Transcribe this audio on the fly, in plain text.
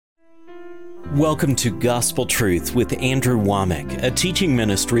Welcome to Gospel Truth with Andrew Womack, a teaching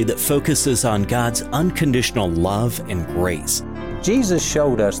ministry that focuses on God's unconditional love and grace. Jesus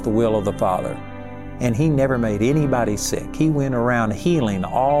showed us the will of the Father, and He never made anybody sick. He went around healing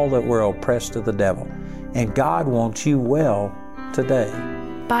all that were oppressed of the devil. And God wants you well today.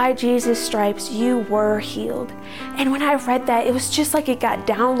 By Jesus' stripes, you were healed. And when I read that, it was just like it got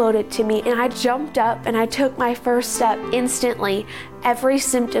downloaded to me, and I jumped up and I took my first step instantly. Every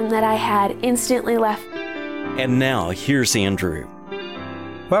symptom that I had instantly left. And now, here's Andrew.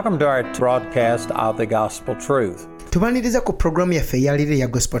 Welcome to our broadcast of the Gospel Truth. Tubaniriza ku programu yaffe eyalire ya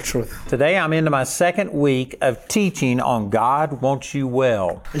Gospel Truth. Today I'm into my second week of teaching on God wants you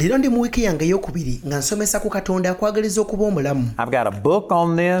well. Leero ndi mu wiiki yange ey'okubiri nga nsomesa ku Katonda akwagaliza okuba omulamu. I've got a book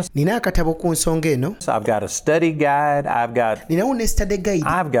on this. Nina akatabo ku nsonga eno. I've got a study guide. Ninawo ne study guide.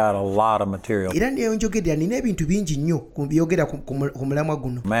 I've got a lot of material. Era ndiyo njogerera nina ebintu bingi nnyo ku byogera ku mulamwa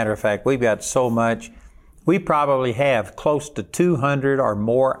guno. Matter of fact, we've got so much. We probably have close to 200 or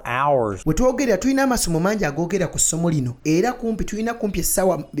more hours. We twogera tulina amasomo mangi agogera ku ssomo lino era tulina kumpi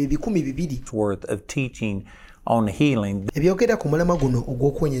essaawa 200 worth of teaching on healing. Ebyogera ku mulamwa guno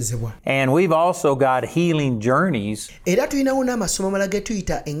ogw'okwenyezebwa. And we've also got healing journeys. Era tulinawo n'amasomo amalala ge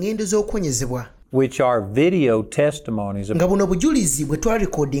tuyita engendo z'okwenyezebwa. Which are video testimonies nga buno bujulizi bwe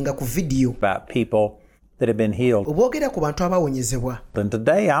twalikodinga ku video about people that have been healed. Obwogera ku bantu abawonyezebwa. And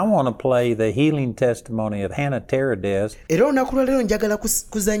today I want to play the healing testimony of Hannah Teradez. Era olunaku lwa leero njagala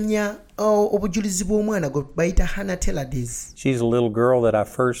kuzannya obujulizi bw'omwana gwe bayita Hannah Teradez. She's a little girl that I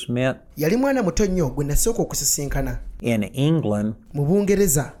first met. Yali mwana muto nnyo gwe nasooka okusisinkana. In England. Mu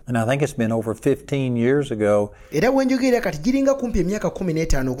Bungereza. And I think it's been over 15 years ago. Era wenjogera kati giringa kumpi emyaka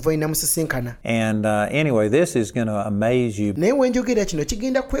 15 okuva ina musisinkana. And anyway, this is going to amaze you. Naye wenjogera kino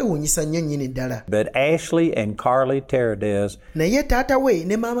kigenda kwewuunyisa nnyo nnyini ddala. But Ashley and Carly Teradez. Naye taata we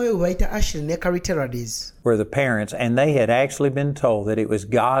ne maama we bayita Ashley ne Carly Teradez. Were the parents, and they had actually been told that it was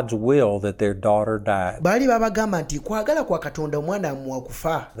God's will that their daughter died. Baali babagamba nti kwagala kwa Katonda omwana amuwa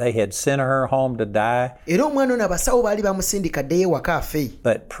kufa. They had sent her home to die. Era omwana ono abasawo baali bamusindika ddeyo ewaka afe.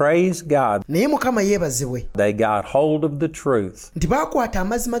 But praise God. Naye Mukama yeebazibwe. They got hold of the truth. Nti baakwata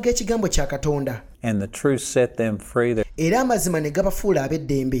amazima g'ekigambo kya Katonda. And the truth set them free. Era amazima ne gabafuula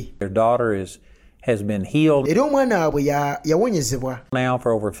ab'eddembe. Their daughter has been healed. Era omwana waabwe yawonyezebwa. Now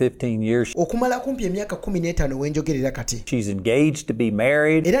for over 15 years. Okumala kumpi emyaka 15 wenjogerera kati. She's engaged to be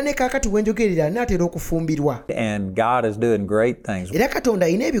married. Era ne kaakati wenjogerera n'atera okufumbirwa. And God is doing great things. Era Katonda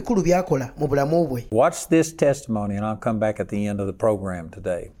alina ebikulu by'akola mu bulamu bwe. Watch this testimony and I'll come back at the end of the program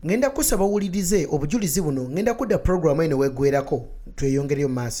today. Ngenda kusaba owulirize obujulizi buno, ngenda kudda programu eno weggwerako tweyongereyo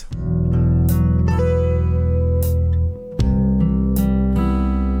mu maaso.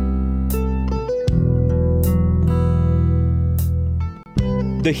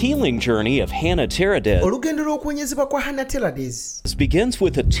 The healing journey of Hannah Teradez olugendo lw'okwenyezebwa kwa Hannah Teradez begins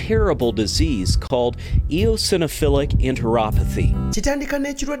with a terrible disease called eosinophilic enteropathy. Kitandika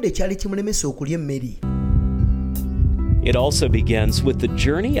n'ekirwadde ekyali kimulemesa okulya emmere. It also begins with the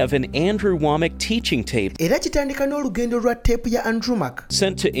journey of an Andrew Womack teaching tape era kitandika n'olugendo lwa teepu ya Andrew Womack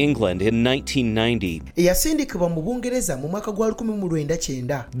sent to England in 1990. eyasindikibwa mu Bungereza mu mwaka gwa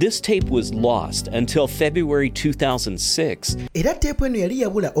 1990. This tape was lost until February 2006. Era teepu eno yali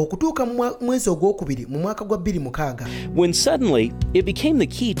yabula okutuuka mu mwezi ogwokubiri mu mwaka gwa 2006. When suddenly it became the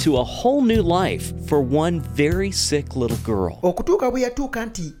key to a whole new life for one very sick little girl. Okutuuka bwe yatuuka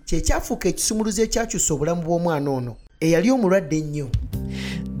nti kye kyafuuka ekisumuluzo ekyakyusa obulamu bw'omwana ono eyali omulwadde ennyo.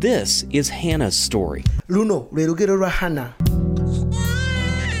 This is Hannah's story. Luno lwe lugero lwa Hannah.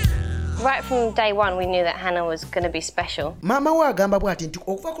 Right from day one, we knew that Hannah was going to be special. Maama we agamba bw'ati nti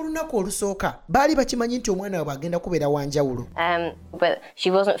okuva ku lunaku olusooka baali bakimanyi nti omwana waabwe agenda kubeera wa njawulo. But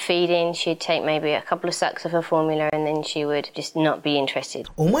she wasn't feeding. She'd take maybe a couple of sucks of her formula and then she would just not be interested.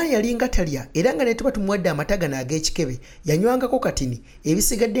 Omwana yali nga talya era nga ne tuba tumuwadde amata gano ag'ekikebe yanywangako katini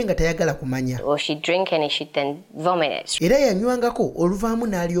ebisigadde nga tayagala kumanya. Or she'd drink and she'd then vomit it. Era yanywangako oluvaamu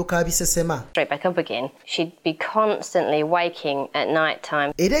n'alyoka abisesema. Straight back up again. She'd be constantly waking at night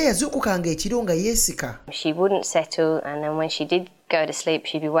time. Era yazuukuka nga ekiro nga yeesika. She wouldn't settle, and then when she did go to sleep,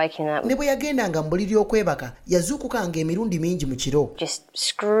 she'd be waking up. Ne bwe yagendanga mu buliri okwebaka yazuukuka nga emirundi mingi mu kiro. Just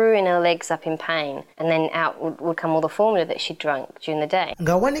screwing her legs up in pain, and then out would come all the formula that she'd drunk during the day.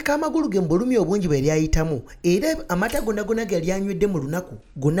 Ng'awanika amagulu ge mu bulumi obungi bwe yali ayitamu era amata gonna ge yali anywedde mu lunaku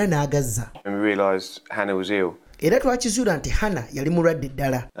gonna n'agazza. And we realised Hannah was ill. Era twakizuula nti Hannah yali mulwadde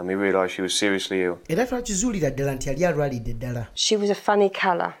ddala. And we realised she was seriously ill. Era twakizuulira ddala nti yali alwalidde ddala. She was a funny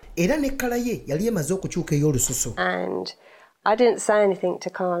colour. Era ne kkala ye yali emaze okukyuka ey'olususu. And I didn't say anything to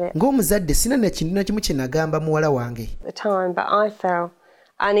Carly ng'omuzadde sina na kintu na kimu kye nagamba muwala wange at the time, but I felt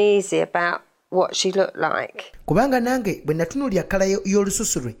uneasy about what she looked like. Kubanga nange bwe natunuulira kkala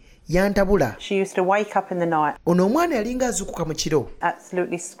y'olususu lwe yantabula. She used to wake up in the night, Ono omwana yalinga azuukuka mu kiro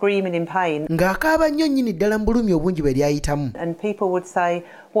absolutely screaming in pain. ng'akaaba nnyo nnyini ddala mu bulumi obungi bwe lyayitamu. And people would say,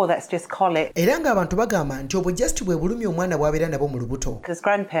 well, that's just colic. Era ng'abantu bagamba nti obwo just bwe bulumi omwana bw'abeera nabwo mu lubuto. As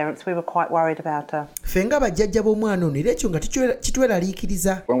grandparents, we were quite worried about her. Ffe nga bajjajja b'omwana ono era ekyo nga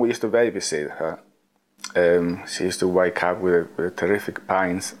kitweraliikiriza. When we used to babysit her, she used to wake up with terrific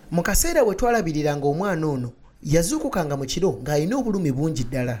pains. Mu kaseera bwe twalabiriranga omwana ono yazuukukanga mu kiro ng'alina obulumi bungi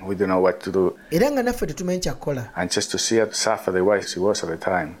ddala. We didn't know what to do. Era nga naffe tetumanyi kyakukola. And just to see her suffer the way she was at the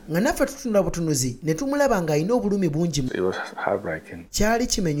time, Nga naffe tutunula butunuzi ne tumulaba ng'alina obulumi bungi. it was heartbreaking. Kyali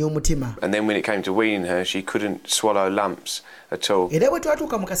kimenya omutima. And then when it came to weaning her, she couldn't swallow lumps at all. Era bwe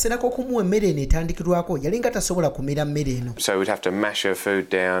twatuuka mu kaseera k'okumuwa emmere eno etandikirwako yali nga tasobola kumira mmere eno. So we'd have to mash her food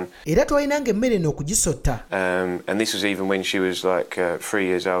down. Era twalinanga emmere eno okugisotta. And this was even when she was like 3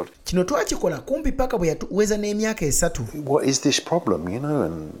 years old. Kino twakikola kumpi paka bwe yatuweza n'emyaka 3. What is this problem, you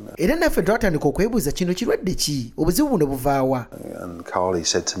know? Era naffe twatandika okwebuuza kino kirwadde ki? Obuzibu buno buvaawa? And Carly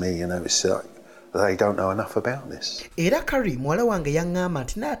said to me, you know, it's like they don't know enough about this. Era Carrie muwala wange yaŋŋamba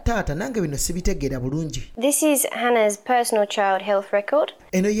nti taata nange bino sibitegeera bulungi. This is Hannah's personal child health record.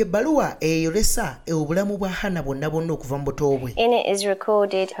 Eno ye bbaluwa eyolesa obulamu bwa Hannah bwonna bwonna okuva mu buto bwe. In it is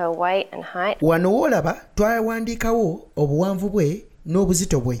recorded her weight and height. Wano woolaba twawandiikawo obuwanvu bwe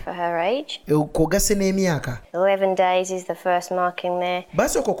n'obuzito bwe. For her age. Kw'ogasse n'emyaka. 11 days is the first marking there.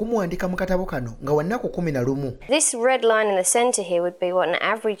 Basooka okumuwandiika mu katabo kano nga wa nnaku 11. This red line in the centre here would be what an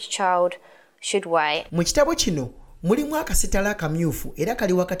average child should weigh. Mu kitabo kino mulimu akasitala akamyufu era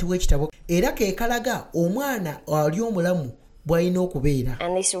kali wakati w'ekitabo era ke kalaga omwana ali omulamu bw'alina okubeera.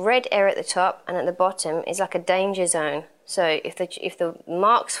 And this red area at the top and at the bottom is like a danger zone. So if the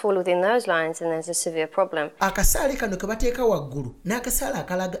marks fall within those lines, then there's a severe problem. Akasaale kano ke bateeka waggulu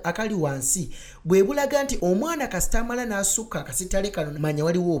n'akasaale akali wansi bwe bulaga nti omwana kasitamala n'asukka akasitale kano manya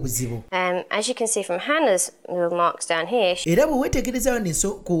waliwo obuzibu. As you can see from Hannah's little marks down here, era bwe weetegereza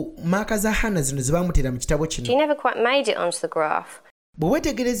wano ku maaka za Hannah zino ze baamutera mu kitabo kino. She never quite made it onto the graph. Bwe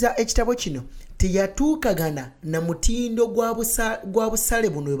weetegereza ekitabo kino teyatuukagana na mutindo gwa busale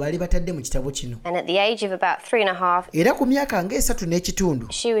buno bwe baali batadde mu kitabo kino. And at the age of about 3.5, era ku myaka nga 3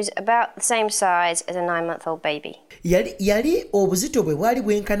 n'ekitundu, she was about the same size as a 9-month-old baby. Yali obuzito bwe bwali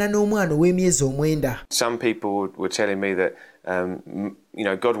bwenkana n'omwana ow'emyezi 9. Some people were telling me that you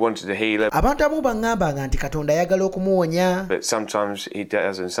know, God wanted to heal her. Abantu abamu baŋŋambanga nti Katonda ayagala okumuwonya. But sometimes he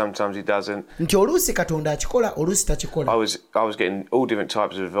does and sometimes he doesn't. Nti oluusi Katonda akikola oluusi takikola. I was getting all different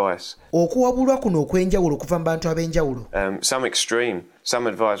types of advice. Okuwabulwa kuno okw'enjawulo okuva mu bantu ab'enjawulo. Some extreme. Some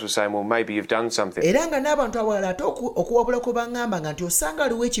advice was saying, well, maybe you've done something. Era nga n'abantu abalala ate okuwabula kwe baŋŋambanga nti osanga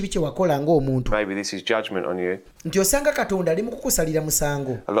aliwo ekibi kye wakola ng'omuntu. Maybe this is judgment on you. Nti osanga Katonda ali mu kukusalira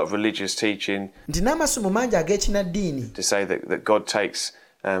musango. A lot of religious teaching. Nti n'amasomo mangi ag'ekinaddiini. To say that God takes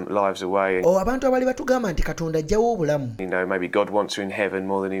lives away. Abantu abali batugamba nti Katonda ajjawo obulamu. You know, maybe God wants you in heaven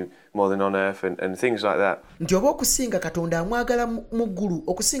more than on earth and things like that. Nti oba okusinga Katonda amwagala mu ggulu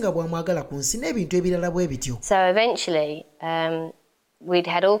okusinga bw'amwagala ku nsi n'ebintu ebirala bwe bityo. So eventually we'd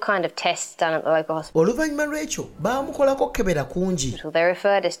had all kind of tests done at the local hospital. Oluvannyuma lw'ekyo baamukolako kebera kungi. They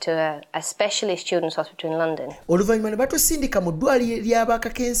referred us to a specialist children's hospital in London. Oluvannyuma ne batusindika mu ddwaliro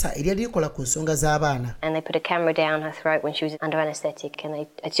ly'abakakensa eryali likola ku nsonga z'abaana. And they put a camera down her throat when she was under anaesthetic and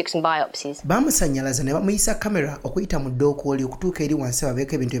they took some biopsies. Baamusannyalaza ne bamuyisa kamera okuyita mu ddookooli okutuuka eri wansi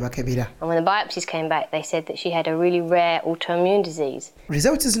babeeko ebintu ebakebera. And when the biopsies came back, they said that she had a really rare autoimmune disease.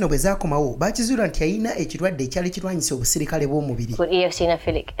 Results zino bwe zaakomawo baakizuula nti yalina ekirwadde ekyali kirwanyisa obusirikale bw'omubiri.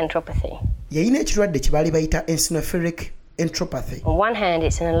 Eosinophilic entropathy. Yalina ekirwadde kye baali bayita eosinophilic entropathy. On one hand,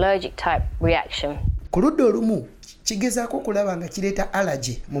 it's an allergic type reaction. Ku ludda olumu kigezaako okulaba nga kireeta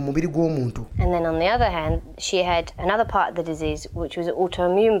allergy mu mubiri gw'omuntu. And then on the other hand, she had another part of the disease which was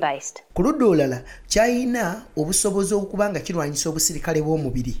autoimmune based. Ku ludda olulala kyalina obusobozi okuba nga kirwanyisa obusirikale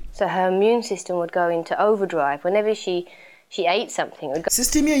bw'omubiri. So her immune system would go into overdrive whenever she ate something.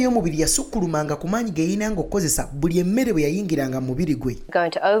 System ey'omubiri yasukkulumanga ku maanyi ge yayinanga okukozesa buli emmere bwe yayingiranga mu mubiri gwe. Go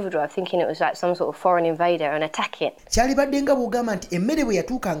into overdrive thinking it was like some sort of foreign invader and attack it. Kyali badde nga bw'ogamba nti emmere bwe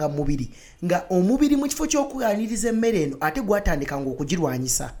yatuukanga mu mubiri nga omubiri mu kifo ky'okwaniriza emmere eno ate gwatandikanga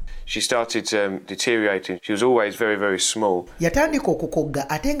okugirwanyisa. She started deteriorating. She was always very, very small. Yatandika okukogga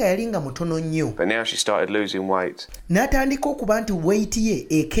ate nga yali nga mutono nnyo. But now she started losing weight. N'atandika okuba nti weight ye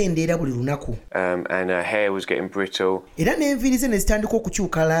ekendeera buli lunaku. And her hair was getting brittle. Era n'enviiri ze ne zitandika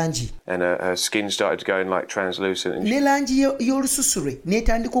okukyuka langi and her skin started going like translucent, and ne langi y'olususu lwe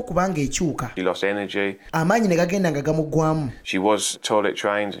n'etandika okuba ng'ekyuka. she lost energy. Amaanyi ne gagenda nga gamuggwamu. She was toilet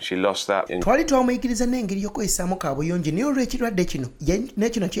trained and she lost that. And twali twamuyigiriza n'engeri y'okweyisaamu kaabuyonjo naye olw'ekirwadde kino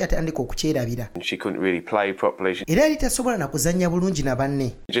n'ekino kyo yatandika okukyerabira she couldn't really play properly. era yali tasobola na kuzannya bulungi na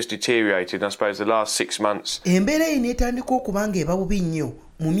banne. It just deteriorated. I suppose the last 6 months embeera ye n'etandika okuba ng'eba bubi nnyo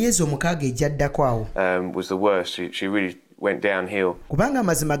mu myezi 6 ejjaddako awo. was the worst. She really went downhill. Kubanga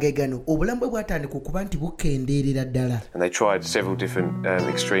amazima ge gano obulamu bwe bwatandika okuba nti bukendeerera ddala. And they tried several different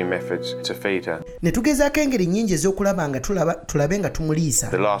extreme methods to feed her. Ne tugezaako engeri nnyingi ez'okulaba nga tulabe nga tumuliisa.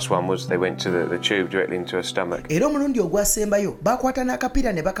 The last one was they went to the tube directly into her stomach. Era omulundi ogwasembayo bakwata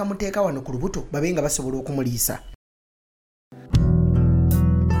n'akapiira ne bakamuteeka wano ku lubuto babe nga basobola okumuliisa.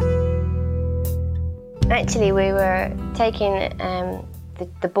 Actually, we were taking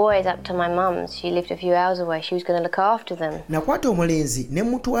the boys up to my mum's. She lived a few hours away. She was going to look after them. Nakwata omulenzi ne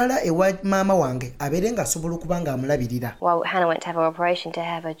mutwala ewa maama wange abeere ng'asobola okuba ng'amulabirira. While Hannah went to have her operation to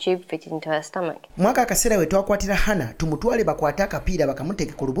have a tube fitted into her stomach. Mwaka akaseera we twakwatira Hannah tumutwale bakwate akapiira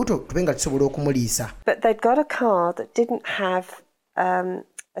bakamuteeke ku lubuto tube nga tusobola okumuliisa. But they'd got a car that didn't have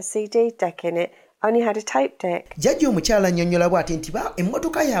a CD deck in it. Only had a tape deck. Jjajja omukyala annyonnyola bw'ati nti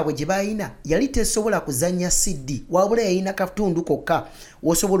emmotoka yaabwe gye baayina yali tesobola kuzannya CD wabula yalina katundu kokka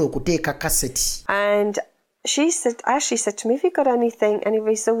w'osobola okuteeka kaseti. And she said to me, have you got any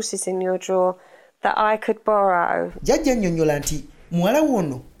resources in your drawer that I could borrow? Jjajja annyonnyola nti muwala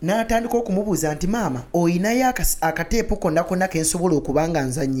wono n'atandika okumubuuza nti maama oyinayo akateepu konna ke nsobola okuba nga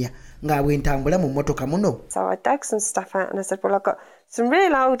nzannya nga bwe ntambula mu mmotoka muno. So I dug some stuff out and I said, well, I've got some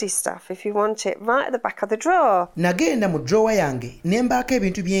real oldie stuff if you want it right at the back of the drawer. Nagenda mu drawer yange ne mbaako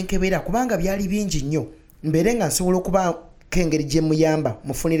ebintu byenkebera kubanga byali bingi nnyo mbeere nga nsobola okuba kengeri gye muyamba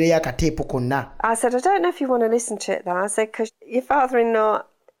mufunireyo akateepu konna. I said, I don't know if you want to listen to it though. I said, because your father-in-law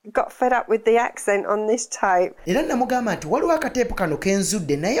got fed up with the accent on this tape. Era namugamba nti waliwo akateepu kano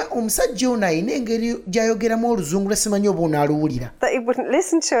kenzudde naye omusajja ono ayina engeri gy'ayogeramu oluzungu lwe simanyi oba onaaluwulira. That he wouldn't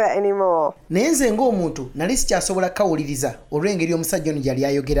listen to it anymore. Naye nze ng'omuntu nali sikyasobola kawuliriza olw'engeri omusajja ono gy'ali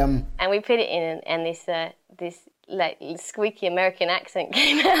ayogeramu. And we put it in and this like squeaky American accent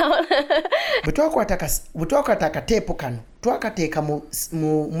came out. Bwe twakwata akateepu kano twakateeka mu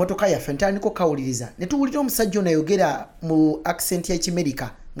motoka yaffe ntandika okawuliriza ne tuwulira omusajja ono ayogera mu accent y'Ekimerika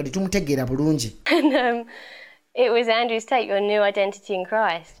nga tetumutegeera bulungi. And it was Andrew's tape, Your New Identity in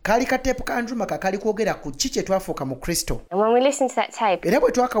Christ. Kaali kateepu ka Andrew Maka kali kwogera ku ki kye twafuuka mu Kristo. And when we listened to that tape, era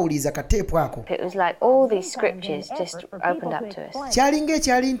bwe twakawuliriza kateepu ako, it was like all these scriptures just opened up to us. Kyali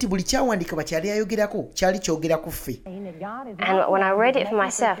ng'ekyali nti buli kyawandiika bakyali ayogerako kyali kyogera ku ffe. And when I read it for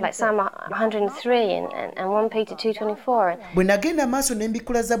myself, like Psalm 103 and 1 Peter 2:24. Bwe nagenda maaso ne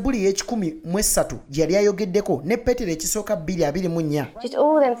mbikula Zabbuli y'ekikumi gye yali ayogeddeko ne Peetero ekisooka 2:24. Just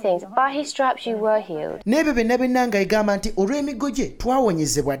all them things. By his stripes you were healed. N'ebyo byonna nga egamba nti olw'emiggo gye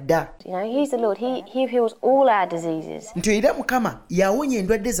twawonyezebwa dda. You know, he's the Lord. He heals all our diseases. Nti era Mukama yawonya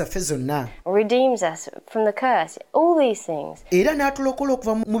endwadde zaffe zonna. Redeems us from the curse. All these things. Era n'atulokola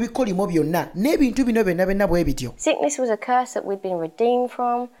okuva mu bikolimo byonna n'ebintu bino byonna bwe bityo. Sickness was a curse that we'd been redeemed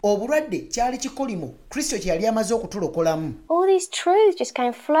from. Obulwadde kyali kikolimo Kristo kye yali amaze okutulokolamu. All these truths just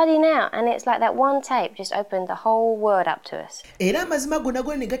came flooding out and it's like that one tape just opened the whole word up to us. Era amazima gonna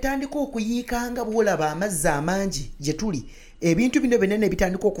ne gatandika okuyiikanga bw'olaba amazzi amangi gye tuli. Ebintu bino byonna ne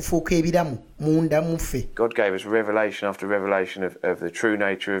bitandika okufuuka ebiramu munda mu ffe. God gave us revelation after revelation of the true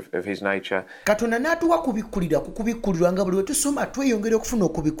nature of his nature. Katonda n'atuwa kubikkulirwa nga buli we tusoma tweyongera okufuna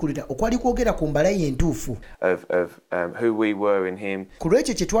okubikkulira okwali kwogera ku mbala ye entuufu. Of who we were in him. Ku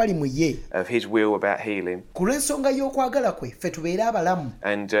lw'ekyo kye twali mu ye. Of his will about healing. Ku lw'ensonga y'okwagala kwe ffe tubeere abalamu.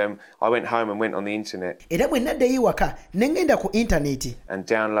 And I went home and went on the internet. Era bwe naddayo ewaka ne ngenda ku intaneti. And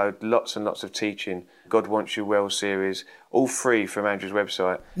download lots and lots of teaching. God Wants You Well series, all free from Andrew's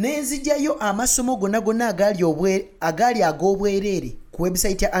website. Nenzijjayo amasomo gonna agali ag'obwereere ku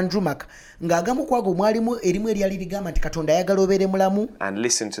website ya Andrew Maka ng'agamu kwago mwalimu erimu eryali ligamba nti Katonda ayagala obeere mulamu. And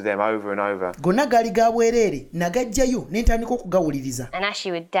listen to them over and over. Gonna gali ga bwereere nagajjayo ne ntandika okugawuliriza. And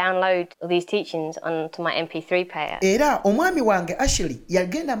Ashley would download all these teachings onto my MP3 player. Era omwami wange Ashley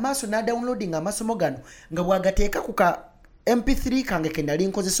yagenda maaso n'adownloading amasomo gano nga bw'agateeka ku ka MP3 kange ke nali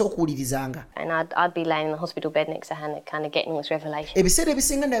nkozesa okuwulirizanga. And I'd be laying in the hospital bed next to Hannah kind of getting this revelation. Ebiseera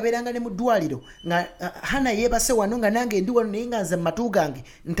ebisinga nabeeranga ne mu ddwaliro nga Hannah yeebase wano nga nange ndi wano naye nga nze mu matu gange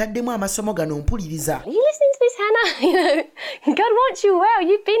ntaddemu amasomo gano mpuliriza. Are you listening to Miss Hannah? You know, God wants you well.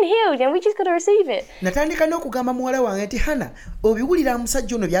 You've been healed, and we just got to receive it. Natandika n'okugamba muwala wange nti Hannah, obiwulira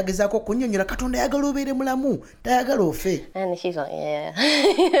musajja ono byagezaako okunnyonnyola Katonda ayagala obeere mulamu, tayagala ofe. And she's like, yeah.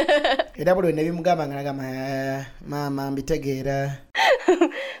 Era buli ne bimugamba nga nagamba maama mbitegeera.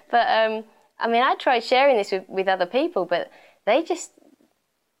 But I mean, I tried sharing this with other people, but they just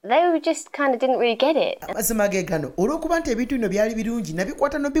kind of didn't really get it. Amazima ge gano olw'okuba nti ebintu bino byali birungi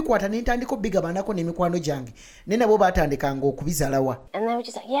nabikwata ne ntandika obigabanako n'emikwano gyange ne nabo baatandikanga okubizalawa. And they were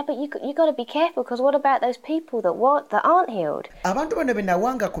just like, yeah, but you got to be careful, because what about those people that aren't healed? Abantu bano be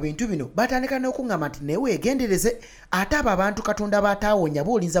nawanga ku bintu bino batandika n'okuŋŋamba nti naye weegendereze ate abo abantu Katonda baataawonya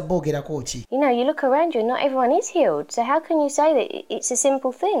boolinza boogerako ki? You know, you look around you and not everyone is healed, so how can you say that it's a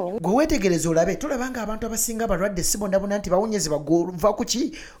simple thing? Gwe weetegereza olabe tulaba nga abantu abasinga balwadde si bonna nti bawonyezebwa gwa ku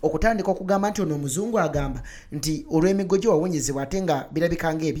ki okutandika okugamba nti ono omuzungu agamba nti olw'emigo gye wawonyezebwa ate nga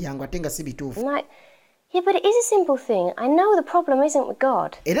birabika ng'ebyangu ate nga si bituufu. Yeah, but it is a simple thing. I know the problem isn't with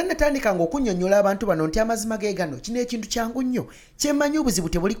God. Era natandikanga okunnyonnyola abantu bano nti amazima ge gano kino ekintu kyangu nnyo kyemmanyi obuzibu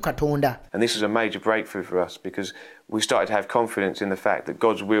tebuli ku Katonda. And this was a major breakthrough for us because we started to have confidence in the fact that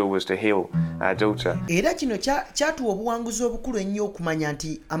God's will was to heal our daughter. Era kino kyatuwa obuwanguzi obukulu ennyo okumanya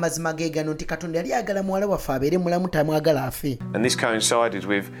nti amazima ge gano nti Katonda yali ayagala muwala waffe abeere mulamu tamwagala afe. And this coincided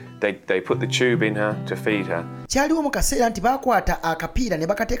with they put the tube in her to feed her. Kyaliwo mu kaseera nti baakwata akapiira ne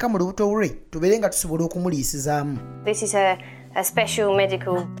bakateeka mu lubuto lwe tubeere nga tusobola okumuliisizaamu. This is a special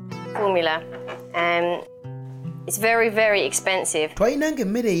medical formula. It's very, very expensive. Twalinanga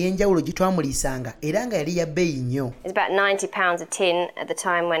emmere ey'enjawulo gye twamuliisanga era nga yali ya bbeeyi nnyo. It's about £90 a tin at the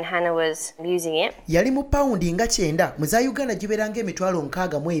time when Hannah was using it. Yali mu pawundi nga 9 mu za Uganda gibeeranga emitwalo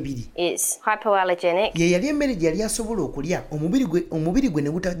 62. It's hypoallergenic. Ye yali emmere gye yali asobola okulya omubiri gwe ne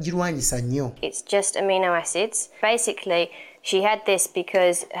gutagirwanyisa nnyo. It's just amino acids. Basically, she had this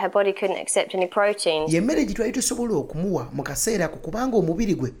because her body couldn't accept any protein. Ye mmere gye twali tusobola okumuwa mu kaseera ako kubanga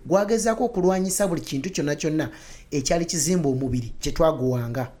omubiri gwe gwagezaako okulwanyisa buli kintu kyonna ekyali kizimba omubiri kye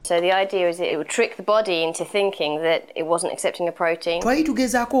twaguwanga. So the idea is that it would trick the body into thinking that it wasn't accepting a protein. Twali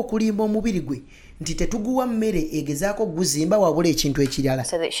tugezaako okulimba omubiri gwe nti tetuguwa mmere egezaako guzimba wabula ekintu ekirala.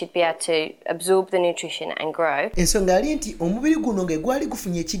 So that she'd be able to absorb the nutrition and grow. Ensonga yali nti omubiri guno nga gwali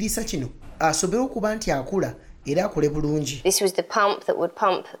gufunye ekiriisa kino asobole okuba nti akula era akole bulungi. This was the pump that would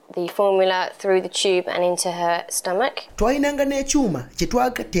pump the formula through the tube and into her stomach. Twalinanga n'ekyuma kye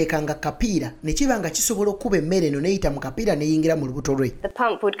twateekanga kapiira ne kiba nga kisobola okuba emmere eno n'eyita mu kapiira n'eyingira mu lubuto lwe. The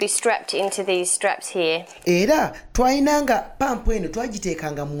pump would be strapped into these straps here. Era twalinanga pampu eno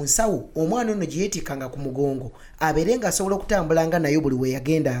twagiteekanga mu nsawo omwana ono gye yeetikkanga ku mugongo abeere nga asobola okutambulanga nayo buli we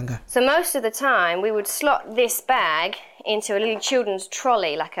yagendanga. So most of the time we would slot this bag into a little children's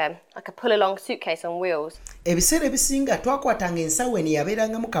trolley, like a pull-along suitcase on wheels. Ebiseera ebisinga twakwatanga ensawo eno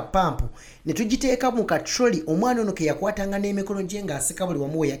yabeerangamu kapampu ne tugiteeka mu katroli omwana ono ke yakwatanga n'emikono gye ng'aseka buli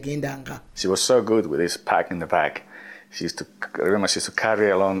wamu we yagendanga. She was so good with this pack in the back. She used to carry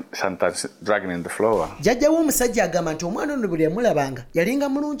along, sometimes dragging in the floor. Jjajjawo omusajja agamba nti omwana ono buli yamulabanga yalinga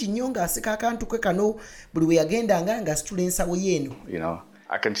mulungi nnyo ng'aseka akantu ke kano buli we yagendanga ng'asitula ensawo yeeno. You know,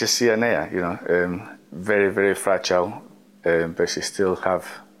 I can just see her there, you know, very, very fragile. But she still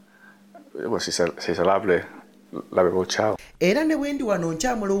she's a lovable child. Era ne bwendi wano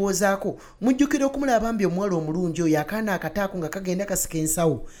nkyamulowoozaako mujjukira okumulaba bambi omuwala omulungi oyo akaana akataako nga kagenda kasika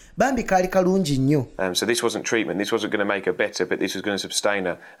ensawo bambi kaali kalungi nnyo. So this wasn't treatment, this wasn't going to make her better, but this was going to sustain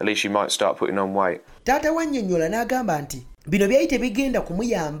her. At least she might start putting on weight. Taata wannyonnyola n'agamba nti bino byali tebigenda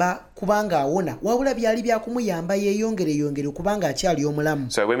kumuyamba kubanga awona wabula byali bya kumuyamba yeeyongere kubanga akyali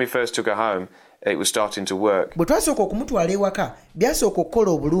omulamu. So when we first took her home, it was starting to work. Bwe twasooka okumutwala ewaka byasooka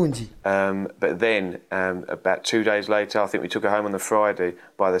okukola obulungi. But then about 2 days later, I think we took her home on the Friday.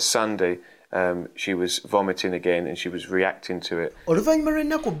 By the Sunday, she was vomiting again and she was reacting to it. Oluvannyuma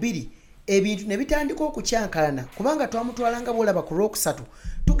lw'ennaku 2 ebintu ne bitandika okukyankalana kubanga twamutwalanga bwolaba ku Lwokusatu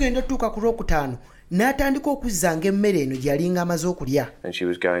tugenda tutuuka ku Lwokutaano n'atandika okuzzanga emmere eno gyalinga amaze okulya. And she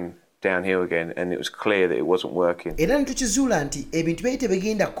was going downhill again, and it was clear that it wasn't working. Era ne tukizuula nti ebintu byali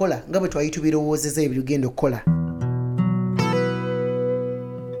tebigenda kukola nga bwe twali tubirowoozeza ebigenda okukola.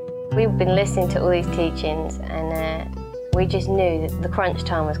 We've been listening to all these teachings and we just knew that the crunch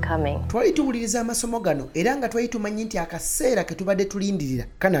time was coming. Twali tuwuliriza amasomo gano era nga twali tumanyi nti akaseera ke tubadde tulindirira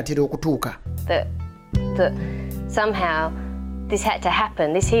kanaatera okutuuka. That somehow this had to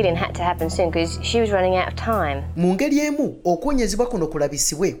happen, this healing had to happen soon because she was running out of time. Mu ngeri emu okuwonyezebwa kuno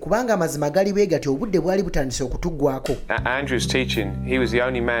kulabisibwe kubanga amazima gali bwe gati obudde bwali butandise okutuggwako. Andrew's teaching, he was the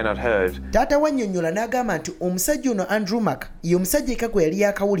only man I'd heard. Taata wannyonnyola n'agamba nti omusajja ono Andrew Mack ye omusajja eka gwe yali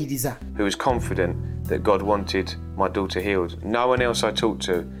yakawuliriza. Who was confident that God wanted my daughter healed. No one else I talked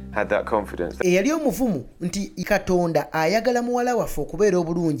to had that confidence. Eyali omuvumu nti Katonda ayagala muwala waffe okubeera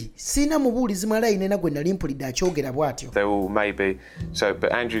obulungi. Sina mubuulizi malayi nena gwe nali mpulidde akyogera bw'atyo. They all maybe so,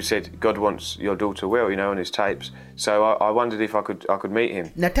 but Andrew said God wants your daughter well, you know, on his tapes. So I wondered if I could meet him.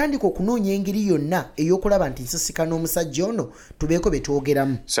 Natandika okunoonya engeri yonna ey'okulaba nti nsisika n'omusajja ono tubeeko bye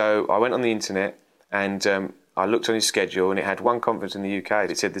twogeramu. So I went on the internet and I looked on his schedule and it had one conference in the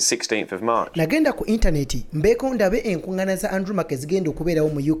UK. It said the 16th of March. Nagenda ku intaneti mbeeko ndabe enkuŋŋaana za Andrew Mark zigenda okubeerawo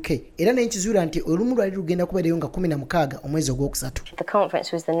mu UK era ne nkizuula nti olumu lwali lugenda kubeerayo nga 16 omwezi ogwokusatu. The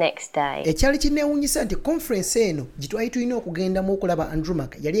conference was the next day. Ekyali kinneewuunyisa nti conference eno gye twali tulina okugendamu okulaba Andrew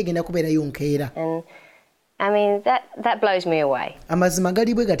Mark yali egenda kubeerayo nkeera. And I mean that blows me away. Amazima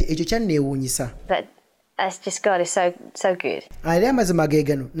gali bwe gati ekyo kyanneewuunyisa. That's just God is so good. Era amazima ge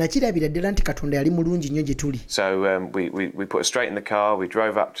gano nakirabira ddala nti Katonda yali mulungi nnyo gye tuli. So we put us straight in the car. We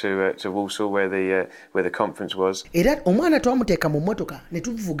drove up to Walsall where the conference was. Era omwana twamuteeka mu mmotoka ne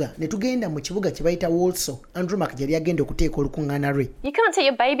tuvuga ne tugenda mu kibuga kye bayita Walsall. Andrew Mark yali agenda okuteeka olukuŋŋaana lwe. You can't take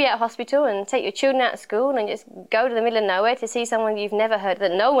your baby out of hospital and take your children out of school and just go to the middle of nowhere to see someone you've never heard,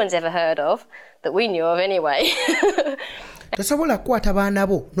 that no one's ever heard of, that we knew of anyway. Tosobola kukwata baana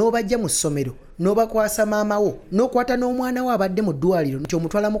bo n'obajja mu ssomero n'obakwasa maama wo n'okwata n'omwana wo abadde mu ddwaliro nti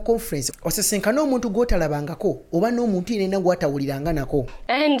omutwala mu conference osisinkana omuntu gw'otalabangako oba n'omuntu yenna gw'atawuliranga nako.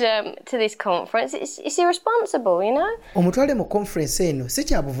 And to this conference it's irresponsible, you know. Omutwale mu conference eno si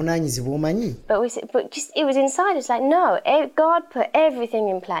kya buvunaanyizibwa omanyi. But just it was inside. It's like no, God put everything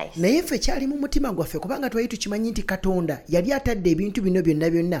in place. Naye ffe kyali mu mutima gwaffe kubanga twali tukimanyi nti Katonda yali atadde ebintu bino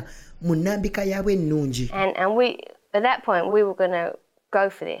byonna mu nnambika yaabwe ennungi. And we at that point we were going to go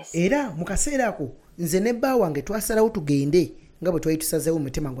for this. Era mu kaseera ako nze ne bba wange twasalawo tugende nga bwe twali tusazeewo mu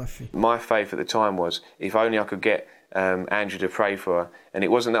mutima gwaffe. My faith at the time was if only I could get Andrew to pray for her, and it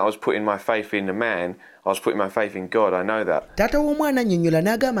wasn't that I was putting my faith in the man, I was putting my faith in God. I know that. Taata w'omwana annyonnyola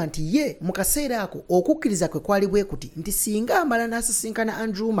n'agamba nti ye mu kaseera ako okukkiriza kwe kwali bwe kuti nti singa amala n'asisinkana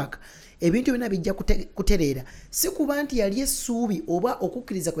Andrew Mark ebintu byonna bijja kutereera si kuba nti yali essuubi oba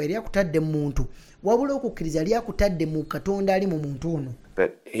okukkiriza kwe yali akutadde mu muntu wabula okukkiriza yali akutadde mu Katonda ali mu muntu ono.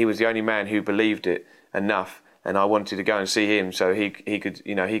 But he was the only man who believed it enough, and I wanted to go and see him so he could,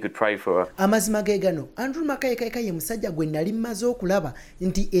 you know, he could pray for her. Amazima ge gano Andrew Mark ye musajja gwe nali mmaze okulaba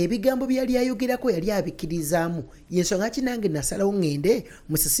nti ebigambo byali ayogerako yali abikirizaamu yensonga ki nange nasalawo ngende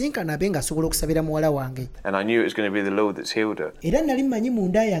musisinkana abe ng'asobola okusabira muwala wange. And I knew it was going to be the Lord that's healed her. Era nali mmanyi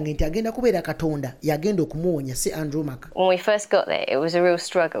munda yange nti agenda kubeera Katonda yagenda okumuwonya si Andrew Mark. When we first got there it was a real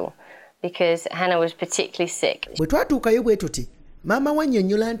struggle because Hannah was particularly sick. Bwe twatuukayo bwe tuti maama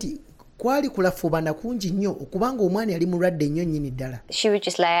wannyonnyola nti kwali kulafubana kungi nnyo okubanga omwana yali mulwadde nnyo nnyini ddala. She would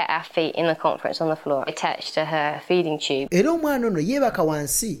just lay at our feet in the conference on the floor attached to her feeding tube. Era omwana ono yeebaka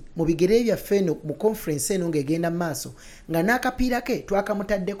wansi mu bigere byaffe eno mu conference eno ng'egenda mu maaso nga n'akapiira ke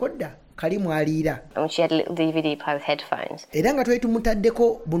twakamutaddeko dda kali mwaliira. And she had a little DVD player with headphones. Era nga twali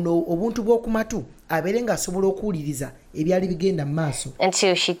tumutaddeko buno obuntu bw'oku matu abeere ng'asobola okuwuliriza ebyali bigenda mu maaso.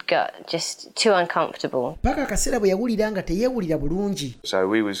 Until she'd got just too uncomfortable. Paka akaseera bwe yawulira nga teyeewulira bulungi. So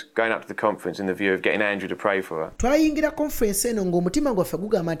we was going up to the conference in the view of getting Andrew to pray for her. Twayingira conference eno ng'omutima gwaffe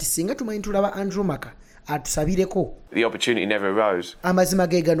gugamba nti singa tumanyi tulaba Andrew Mark atusabireko. The opportunity never arose. Amazima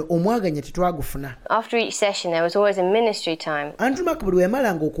ge gano omwaganya tetwagufuna. After each session there was always a ministry time. Andrew Mark buli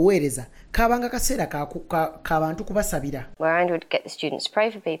weyamalanga okuweereza kabanga kaseera k'abantu kubasabira. Where Andrew would get the students to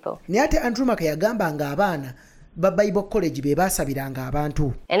pray for people. Naye ate Andrew Mark yagambanga abaana ba Bible College be baasabiranga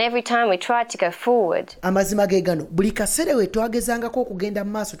abantu. And every time we tried to go forward. Amazima ge gano buli kaseera we twagezangako okugenda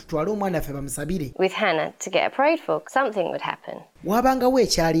mu maaso tutwale omwana ffe bamusabire. With Hannah to get her prayed for, something would happen. Waabangawo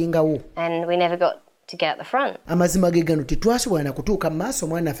ekyalingawo. And we never got to get at the front. Amazima ge gano tetwasobola na kutuuka mu maaso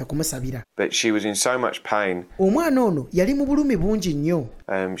omwana ffe kumusabira. But she was in so much pain. Omwana ono yali mu bulumi bungi nnyo.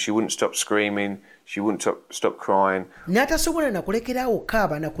 She wouldn't stop screaming. She wouldn't stop crying. N'atasobola na kulekeraawo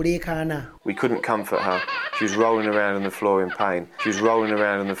kaaba na kuleekaana. We couldn't comfort her. She was rolling around on the floor in pain. She was rolling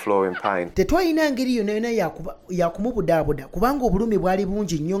around on the floor in pain. Tetwalina ngeri yonna yakumubudaabuda kubanga obulumi bwali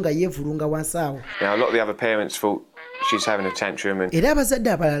bungi nnyo nga yeevulunga wansi awo. Now a lot of the other parents thought she's having a tantrum. Era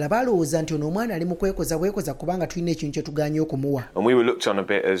abazadde abalala balowooza nti ono omwana ali mu bwekoza kubanga tulina ekintu kye tugaanye okumuwa. And we were looked on a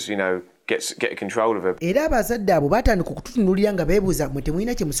bit as, you know, get control of her. Era abazadde abo baatandika okututunuulira nga beebuuza mwe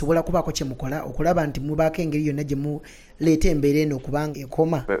temulina kye musobola kubaako kye mukola okulaba nti mubaako engeri yonna gye muleeta embeera eno okubanga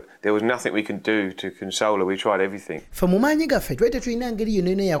ekoma. But there was nothing we could do to console her. We tried everything. Ffe mu maanyi gaffe twali tetulina ngeri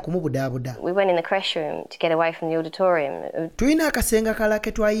yonna yakumubudaabuda. We went in the crash room to get away from the auditorium. Tulina akasenga kalala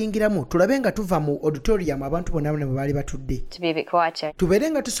ke twayingiramu tulabe nga tuva mu auditorium abantu bonna bwe baali batudde. To be a bit quieter.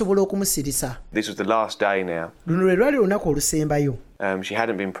 Tubeere nga tusobola okumusirisa. This was the last day now. Luno lwe lwali olunaku olusembayo. She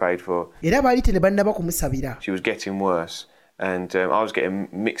hadn't been prayed for. Era baali tebannaba kumusabira. She was getting worse. And I was getting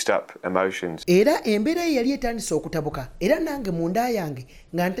mixed up emotions. Era embeera ye yali etandise okutabuka era nange munda yange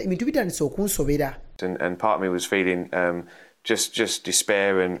nga ebintu bitandise okunsobera. And part of me was feeling just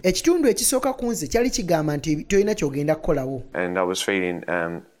despair and ekitundu ekisooka ku nze kyali kigamba nti tolina kyogenda kukolawo. And I was feeling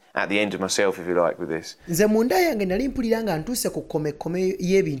at the end of myself, if you like, with this. Nze munda yange nali mpulira nga ntuuse ku kkomekome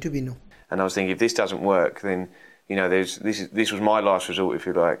y'ebintu bino. And I was thinking, if this doesn't work, then you know, this was my last resort, if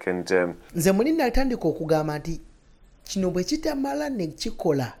you like. And nze muli natandika okugamba nti kino bwe kitamala ne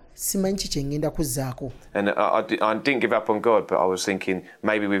kikola simanyi kye ngenda kuzzaako. And I didn't give up on God, but I was thinking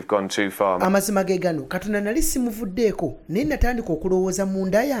maybe we've gone too far. Amazima ge gano Katonda nali simuvuddeeko naye natandika okulowooza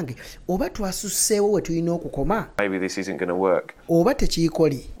munda yange oba twasusseewo we tulina okukoma. Maybe this isn't going to work. Oba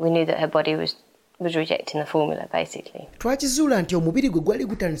tekiikoli. We knew that her body was rejecting the formula, basically. Twakizuula nti omubiri gwe gwali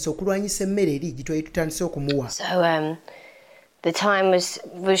gutandise okulwanyisa emmere eri gye twali tutandise okumuwa. So the time was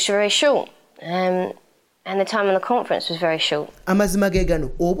very short. And the time on the conference was very short. Amazima ge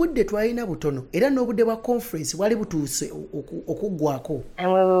gano obudde twalina butono era n'obudde bwa conference bwali butuuse okuggwako.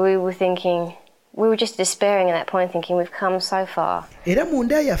 And we were thinking, we were just despairing at that point, thinking we've come so far. Era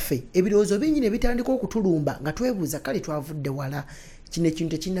munda yaffe ebirowoozo bingi ne bitandika okutulumba nga twebuuza kale twavudde wala kino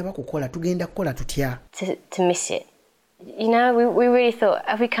ekintu tekinnaba kukola tugenda kukola tutya. To miss it. You know, we really thought,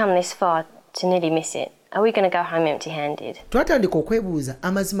 have we come this far to nearly miss it? Are we going to go home empty-handed? Twatandika okwebuuza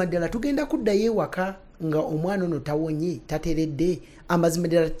amazima ddala tugenda kuddayo ewaka nga omwana ono tawonye tateredde. Amazima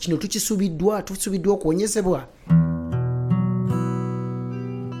ddala kino tusubiddwa okuwonyezebwa.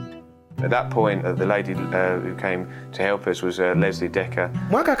 At that point, the lady who came to help us was Leslie Decker.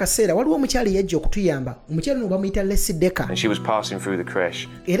 Mwaka akaseera waliwo omukyala yajja okutuyamba. Omukyala ono bamuyita Leslie Decker. And she was passing through the creche.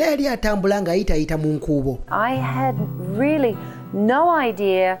 Era yali atambula ng'ayita mu nkuubo. I had really no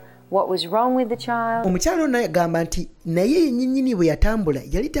idea what was wrong with the child. Omukyala ono yagamba nti naye yennyini bwe yatambula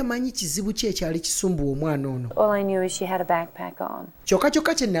yali tamanyi kizibu ki ekyali kisumbuwa omwana ono. All I knew is she had a backpack on.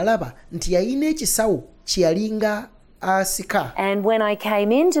 Kyokka kye nalaba nti yalina ekisawo kye yalinga asika. And when I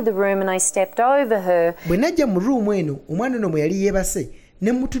came into the room and I stepped over her, bwe najja mu ruumu eno omwana ono mwe yali yeebase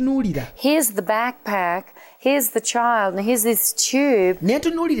ne mutunuulira. Here's the backpack, here's the child, and here's this tube. Ne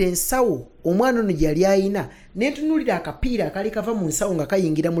ntunuulira ensawo omwana ono gye yali ayina, ne ntunuulira akapiira akali kava mu nsawo nga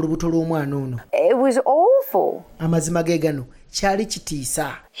kayingira mu lubuto lw'omwana ono. It was awful. Amazima ge gano kyali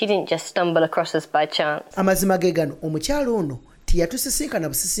kitiisa. She didn't just stumble across us by chance. Amazima ge gano omukyala ono tiyatusisinkana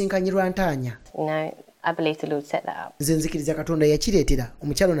busisinkanyirwa ntaanya. You know, I believe the Lord set that up. Nze nzikiriza Katonda yakireetera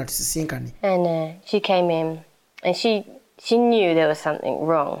omukyala ono atusisinkane. And she came in and she knew there was something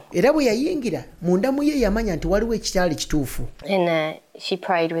wrong. Era bwe yayingira munda mu ye yamanya nti waliwo ekikyali kituufu. And she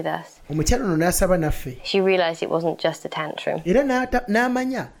prayed with us. Omukyala ono n'asaba naffe. She realized it wasn't just a tantrum. Era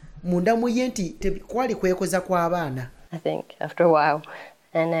n'amanya munda mu ye nti tekwali kwekoza kw'abaana. I think after a while.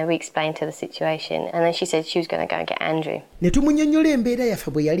 And we explained her the situation, and then she said she was going to go and get Andrew. Ne tumunnyonnyola embeera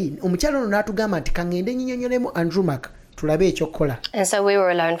yaffe bwe yali. Omukyala ono n'atugamba nti kangende nnyonnyolemu Andrew Mark tulabe ekyokukola. And so we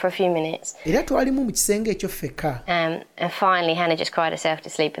were alone for a few minutes. Era twalimu mu kisenge ekyo ffekka. And finally Hannah just cried herself to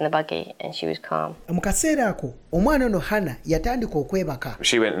sleep in the buggy, and she was calm. Mu kaseera ako omwana ono Hannah yatandika okwebaka.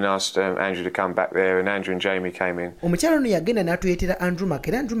 She went and asked Andrew to come back there, and Andrew and Jamie came in. Omukyala ono yagenda n'atuleetera Andrew Mark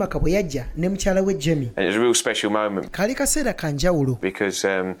era Andrew Mark bwe yajja ne mukyala we Jamie. And it was a real special moment. Kali kaseera kanjawulo. Because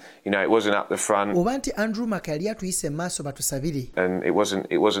you know, it wasn't up the front. Oba nti Andrew Mark yali atuyise maaso batusabire. And it wasn't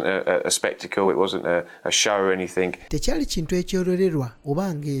a spectacle, it wasn't a show or anything. Tekyali kintu ekyolorerwa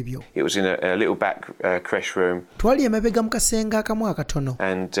oba ng'ebyo. It was in a little back creche room. Twali emabega mu kasenge akamu akatono.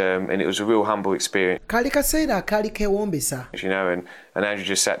 And it was a real humble experience. Kali kaseera akaali keewombesa. You know, and Andrew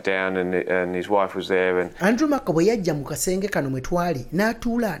just sat down and his wife was there. And Andrew Mark bwe yajja mu kasenge kano mwe twali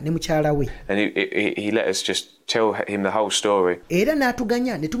n'atuula ne mukyala we. And he let us just tell him the whole story. Era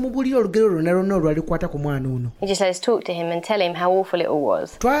n'atuganya ne tumubuulira olugero lwonna lwonna olwalikwata ku mwana ono. He just let us talk to him and tell him how awful it all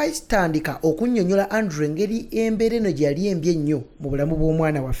was. Twatandika okunnyonnyola Andrew engeri embeera eno gye yali embi ennyo mu bulamu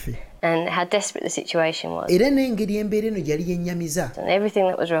bw'omwana waffe. And how desperate the situation was. Era n'engeri embeera eno gyali yennyamiza. And everything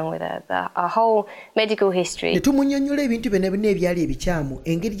that was wrong with her, our whole medical history. Ne tumunnyonnyola ebintu byonna byonna ebyali ebikyamu,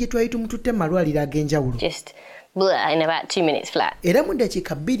 engeri gye twali tumututte mu malwaliro ag'enjawulo. Just in about 2 minutes flat. Era mu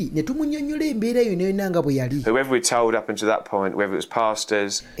ddakiika bbiri ne tumunnyonnyola embeera yonna yonna nga bwe yali. Whoever we told up until that point, whether it was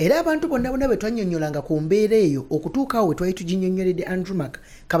pastors. Era abantu bonna bonna bwe twannyonnyolanga ku mbeera eyo okutuuka awo we twali tuginnyonnyoledde Andrew Mark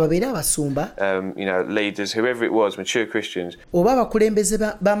kababeere abasumba. You know, leaders, whoever it was, mature Christians. Oba abakulembeze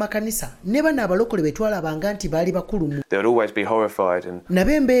b'amakanisa ne bano abalokole be twalabanga nti baali bakulu mu. They would always be horrified. And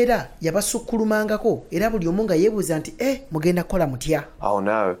nabo embeera yabasukkulumangako era buli omu nga yeebuuza nti mugenda kukola mutya. Oh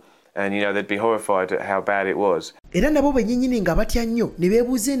no. and they'd be horrified at how bad it was. Era nabo bennyini nga batya nnyo ne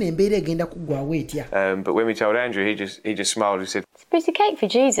beebuuza eno embeera egenda kuggwawo etya. But when we told Andrew, he just smiled and said, It's a piece of cake for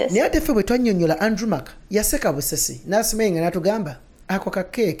Jesus. Naye ate ffe bwe twannyonnyola Andrew Mark yaseka busesi n'asimenga n'atugamba ako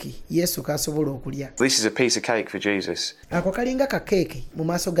kakeeki Yesu k'asobola okulya. This is a piece of cake for Jesus. Ako kalinga kakeeki mu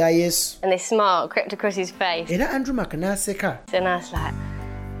maaso ga Yesu. And this smile crept across his face. Era Andrew Mark n'aseka. And I was like,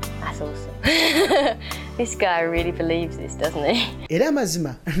 that's awesome. This guy really believes this, doesn't he? Era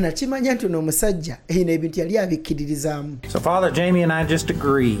mazima nakimanya nti ono omusajja eno ebintu yali abikkiririzaamu. So Father Jamie and I just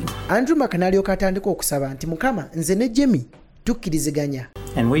agreed. Andrew Mark n'alyoka atandika okusaba nti Mukama nze ne Jamie tukkiriziganya.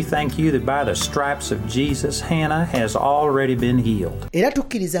 And we thank you that by the stripes of Jesus, Hannah has already been healed. Era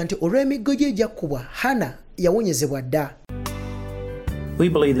tukkiriza nti olw'emiggo gye egyakkubwa Hannah yawonyezebwa dda. We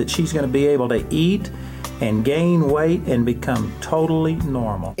believe that she's going to be able to eat and gain weight and become totally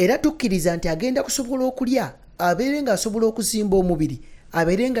normal. Era tukkiriza nti agenda kusobola okulya abeere ng'asobola okuzimba omubiri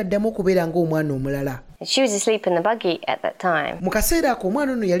abeere ng'addamu okubeera ng'omwana omulala. She was asleep in the buggy at that time. Mu kaseera ako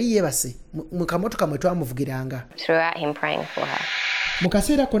omwana ono yali yeebase mu kamotoka mwe twamuvugiranga. Throughout him praying for her. Mu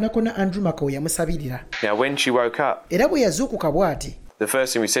kaseera konakona Andrew Mark yamusabirira. Now when she woke up, era bwe yazuukuka bw'ati, the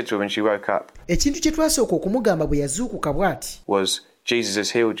first thing we said to her when she woke up ekintu kye twasooka okumugamba bwe yazuukuka bw'ati was, Jesus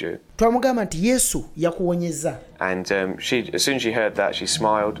has healed you. Twamugamba nti Yesu yakuwonyezza. And as soon as she heard that, she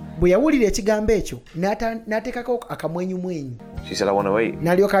smiled. Bwe yawulira ekigambo ekyo n'ateekako akamwenyumwenyu. She said, I want to eat.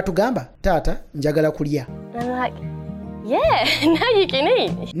 N'alyoka atugamba, taata njagala kulya. And I'm like, yeah, now you can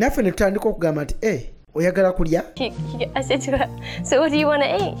eat. Naffe ne tutandika okugamba nti oyagala kulya? I said to her, so what do you want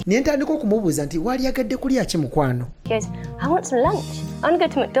to eat? Ne ntandika okumubuuza nti waliyagadde kulya ki mukwano? She goes, I want some lunch. I want to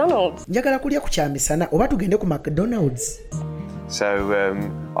go to McDonald's. Njagala kulya ku kyamisana oba tugende ku McDonald's. So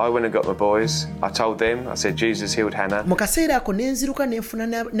I went and got my boys. I told them, I said, Jesus healed Hannah. Mu kaseera ako ne nziruka ne nfuna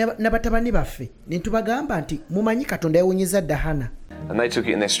n'abatabani baffe ne tubagamba nti mumanyi Katonda yawonyezza dda Hannah. And they took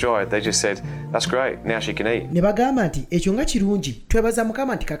it in their stride. They just said, that's great, now she can eat. Ne bagamba nti ekyo nga kirungi twebaza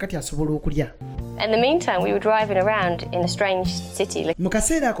Mukama nti kakati asobola okulya. In the meantime, we were driving around in a strange city mu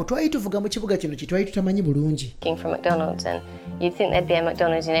kaseera ako twali tuvuga mu kibuga kino kye twali tutamanyi bulungi. Looking for McDonald's, and you'd think there'd be a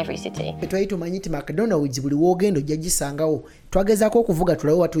McDonald's in every city. Twali tumanyi nti McDonald's buli woogenda ojja gisangawo. Twagezaako okuvuga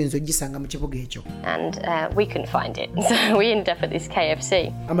tulabe wa tuyinza ogisanga mu kibuga ekyo. And we couldn't find it, so we ended up at this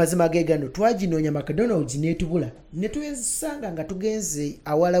KFC. Amazima ge gano twaginoonya McDonald's n'etubula ne tuyesanga nga tugenze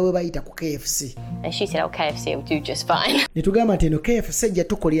awala we bayita ku KFC. And she said, oh, KFC will do just fine. Ne tugamba nti eno KFC ejja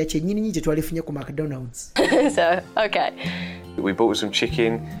tukolera kyennyini kye twalifunye ku McDonald's. So, okay. We bought some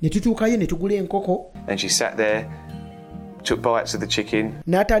chicken. Ne tutuukayo ne tugula enkoko. And she sat there, took bites of the chicken.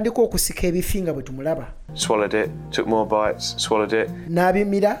 N'atandika okusika ebifi nga bwe tumulaba. Swallowed it, took more bites, swallowed it.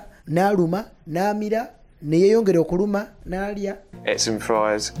 N'abimira, n'aluma, n'amira, ne yeeyongera okuluma, n'alya. Ate some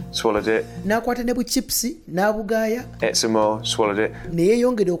fries, swallowed it. N'akwata ne buchipsi, n'abugaaya. Ate some more, swallowed it. Ne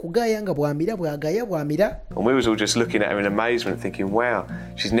yeeyongera okugaaya nga bw'amira bw'agaaya bw'amira. And we was all just looking at her in amazement, thinking, wow,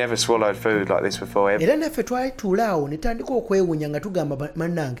 she's never swallowed food like this before ever. Era naffe twali tuulaawo ne tandika okwewuunya nga tugamba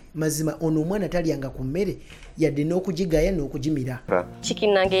mannange mazima ono omwana talyanga ku mmere yadde n'okugigaaya n'okugimira.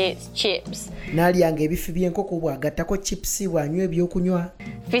 Chicken nuggets, chips. N'alyanga ebifi by'enkoko bw'agattako chips bw'anywa ebyokunywa.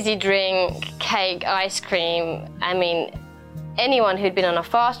 Fizzy drink, cake, ice cream. I mean, anyone who'd been on a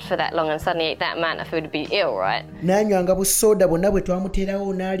fast for that long and suddenly ate that amount of food would be ill, right? N'anywanga busoda bwonna bwe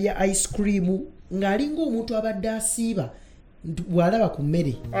twamuteerawo n'alya ice cream ng'alinga omuntu abadde asiiba bw'alaba ku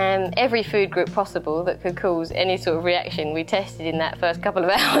mmere. Every food group possible that could cause any sort of reaction we tested in that first couple of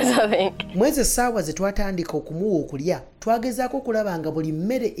hours, I think. Mwezi essaawa ze twatandika okumuwa okulya twagezaako okulaba nga buli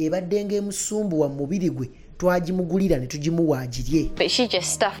mmere ebadde ng'emusumbuwa mu mubiri gwe twagimugulira ne tugimuwa agirye. But she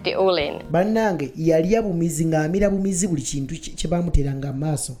just stuffed it all in. Bannange yalya bumizi ng'amira bumizi buli kintu kye baamuteeranga mu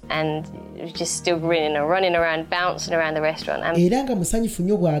maaso. And just still grinning and running around, bouncing around the restaurant. Era nga musanyufu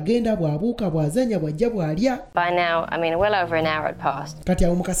nnyo bw'agenda bw'abuuka bw'azanya bw'ajja bw'alya. By now, I mean, well over an hour had passed. Kati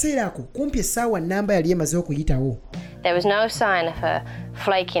awo mu kaseera ako kumpi essaawa nnamba yali emaze okuyitawo. There was no sign of her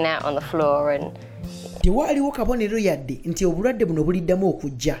flaking out on the floor and... Tewaaliwo kabonero yadde nti obulwadde buno buliddamu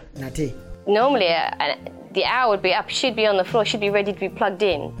okujja nate. Normally, the hour would be up, she'd be on the floor, she'd be ready to be plugged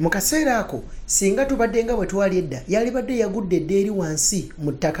in. Mu kaseera ako singa tubadde nga bwe twali edda yalibadde yagudde edda eri wansi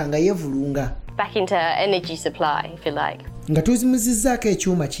mu ttaka nga yeevulunga. Back into her energy supply, if you like. Nga tuzimuzizzaako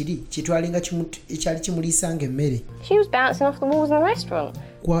ekyuma kiri kitwalinga ekyali kimuliisanga emmere. She was bouncing off the walls in the restaurant.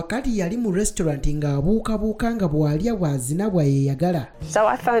 Kwakati yali mu restaurant ng'abuukabuuka nga bw'alya bw'azina bw'ayeeyagala. So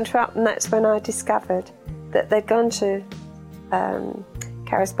I phoned her up and that's when I discovered that they'd gone to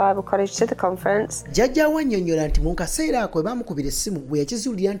Caris Bible College to the conference. Jjajja wannyonnyola nti mu kaseera ako baamukubira essimu bwe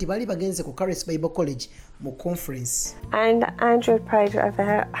yakizuulira nti baali bagenze ku Caris Bible College mu conference. And Andrew had prayed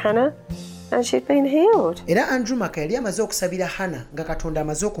over Hannah and she'd been healed. era Andrew Maka yali amaze okusabira Hannah nga Katonda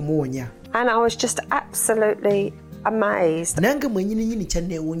amaze okumuwonya. And I was just absolutely amazed. Nange mwennyini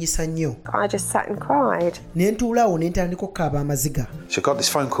kyanneewuunyisa nnyo. I just sat and cried. Ne ntuulaawo ne ntandika okukaaba amaziga. She got this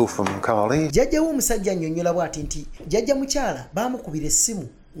phone call from Carly. Jjajja w'omusajja annyonnyola bw'ati nti jjajja mukyala baamukubira essimu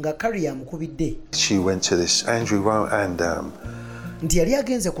nga Carly yamukubidde. She went to this Andrew and nti yali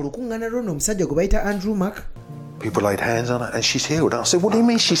agenze ku lukuŋŋaana lw'ono omusajja gwe bayita Andrew Mark. People laid hands on her and she's healed. I said, what do you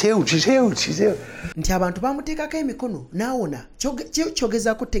mean she's healed? She's healed. She's healed. Nti abantu baamuteekako emikono n'awona.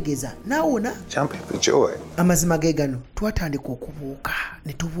 Kyogezaako kutegeeza n'awona. Jumping for joy. Amazima ge gano twatandika okubuuka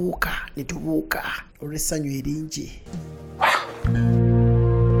ne tubuuka olw'essanyu eringi.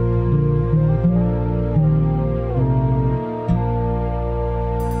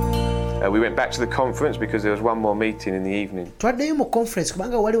 We went back to the conference because there was one more meeting in the evening. Twaddeyo mu conference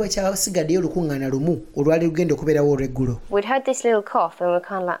kubanga waliwo ekyasigaddeyo olukuŋŋaana lumu olwali lugenda okubeerawo olw'eggulo. We'd had this little cough and we were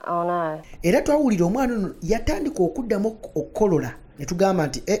kind of like, oh no. Era twawulira omwana ono yatandika okuddamu okukolola ne tugamba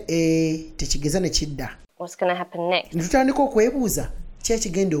nti tekigeza ne kidda. What's going to happen next? Ne tutandika okwebuuza ki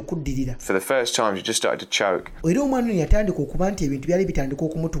ekigenda okuddirira. For the first time she just started to choke. Era omwana ono yatandika okuba nti ebintu byali bitandika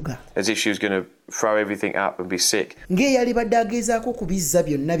okumutuga. As if she was going to throw everything up and be sick. Ng'eyali badde agezaako okubizza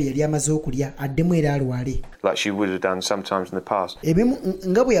byonna bye yali amaze okulya addemu era alwale. Like she would have done sometimes in the past. Ebimu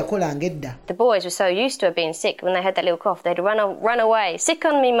nga bwe yakolanga edda. The boys were so used to her being sick when they had that little cough. They'd run away. Sick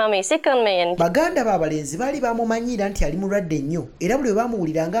on me, mummy, sick on me. And baganda b'abalenzi baali bamumanyira nti ali mulwadde nnyo era buli bwe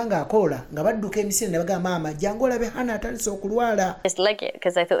bamuwuliranga ng'akolola nga badduka emisinde ne bagamba maama jangu olabe Hannah atandise okulwala. Just leg it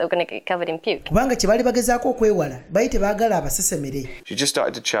because they thought they were going to get covered in puke. Kubanga kye baali bagezaako okwewala baali tebaagala abasesemere. She just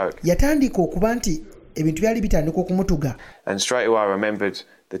started to choke. Yatandika okuba nti ebintu byali bitandika okumutuga. And straight away I remembered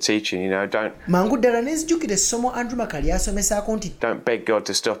the teaching, don't... Mangu ddala nezijjukira essomo Andrew Maka lyasomesaako nti don't beg God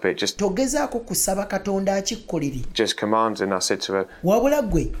to stop it, just... togezaako kusaba Katonda akikkolere. Just command, and I said to her... wabula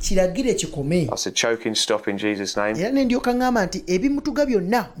gwe kiragire kikome. I said choking, stop in Jesus' name. Era ne ndyoka ngamba nti ebimutuga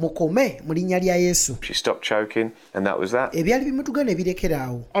byonna mukome mu linnya lya Yesu. She stopped choking, and that was that. Ebyali bimutuga ne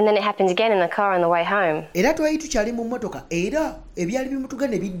birekeraawo. And then it happens again in the car on the way home. Era twali tukyali mu mmotoka era ebyali bimutuga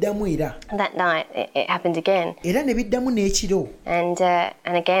ne biddamu era. That night it happened again. Era ne biddamu n'ekiro. And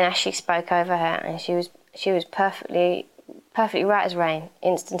again Ashley spoke over her and she was perfectly right as rain,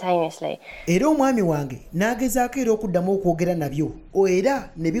 instantaneously. Era omwami wange n'agezaako era okuddamu okwogera nabyo era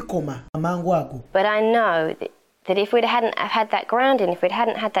ne bikoma amangu ago. But I know that if we hadn't had that grounding, if we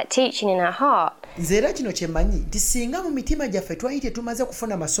hadn't had that teaching in our heart, nze era kino kye mmanyi nti singa mu mitima gyaffe twali tetumaze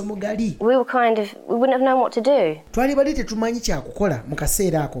kufuna masomo gali, we wouldn't have known what to do. Twali bali tetumanyi kyakukola mu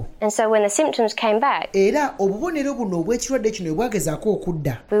kaseera ako. And so when the symptoms came back, era obubonero buno obw'ekirwadde kino bwagezaako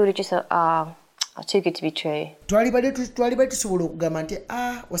okudda, we would have just thought, oh, too good to be true. Twali bali tusobola okugamba nti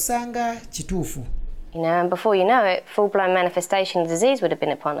osanga kituufu. And before you know it, full-blown manifestation of disease would have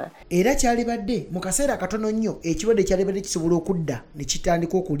been upon her. Era kyali badde mu kaseera katono nnyo ekirwadde kyali badde kisobola okudda ne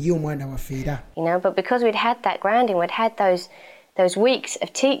kitandika okulya omwana waffe era. But because we'd had that grounding, we'd had those weeks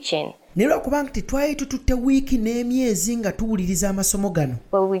of teaching. Ne lwakubanga tetwali tututte wiiki n'emyezi nga tuwuliriza amasomo gano.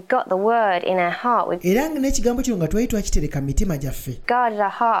 Well, we got the word in our heart. Era nga n'ekigambo kino nga twali twakitereka mu mitima gyaffe. Guarded our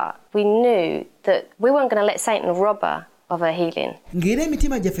heart. We knew that we weren't going to let Satan rob her of her healing. Ng'era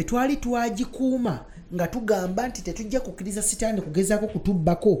emitima gyaffe twali twagikuuma nga tugamba nti tetujja kukkiriza Sitaani kugezaako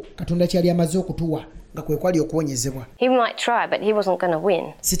kutubbako Katonda kyali amaze okutuwa nga kwe kwali okuwonyezebwa. He might try, but he wasn't going to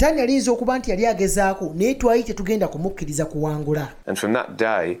win. Sitaani alinza okuba nti yali agezaako naye twali tetugenda kumukkiriza kuwangula. And from that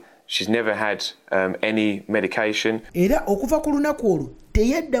day she's never had any medication. Era okuva ku lunaku olwo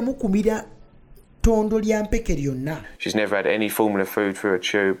teyaddamu kumira ttondo lya mpeke lyonna. She's never had any formula food through a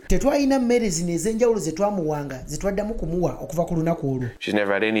tube. Tetwalina mmere zino ez'enjawulo ze twamuwanga ze twaddamu kumuwa okuva ku lunaku olwo. She's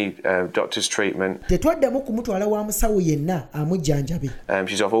never had any doctor's treatment. Tetwaddamu kumutwala wa musawo yenna amujjanjabe.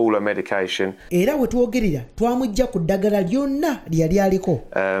 She's off all her medication. Era we twogerera twamujja ku ddagala lyonna lyali aliko.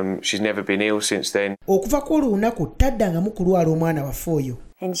 She's never been ill since then. Okuva ku olwo lunaku taddangamu kulwala omwana waffe oyo.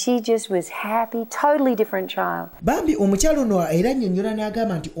 And she just was happy, totally different child. Bambi omukyalo ono era annyonnyola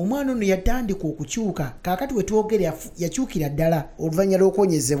n'agamba nti omwana ono yatandika okukyuka kaakati we twogere yakyukira ddala oluvannyuma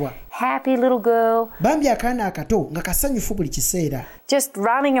lw'okuwonyezebwa. Happy little girl. Bambi akaana akato nga kasanyufu buli kiseera. Just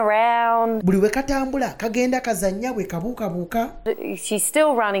running around. Buli we katambula kagenda kazannya bwe kabuukabuuka. She's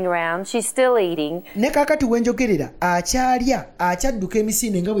still running around, she's still eating. Ne kaakati we njogerera akyalya akyadduka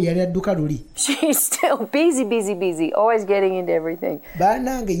emisinde nga bwe yali adduka luli. She's still busy, always getting into everything.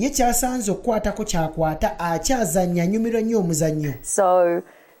 Banange ye kyasanze okukwatako kyakwata akyazannya anyumirwa nnyo omuzannyo. So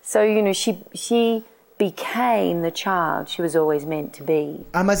she became the child she was always meant to be.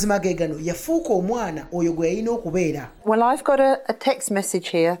 Amazima ge gano yafuuka omwana oyo gwe yalina okubeera. Well, I've got a text message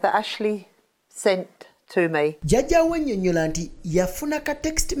here that Ashley sent to me. Jjajja we nnyonnyola nti yafuna ka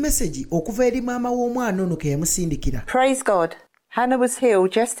text message okuva eri maama w'omwana ono ke yamusindikira. Praise God. Hannah was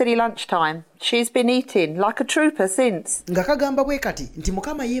healed yesterday lunchtime. She's been eating like a trooper since. Nga kagamba bwe kati nti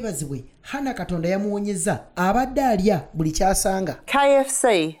Mukama yeebazibwe, Hannah Katonda yamuwonyezza, abadde alya buli kyasanga.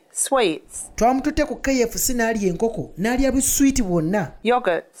 KFC, sweets. Twamututte ku KFC n'alya enkoko, n'alya buswiti bwonna.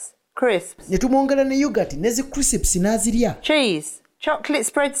 Yogurts, crisps. Ne tumwongera ne yogurt ne zi crisps n'azirya. Cheese, chocolate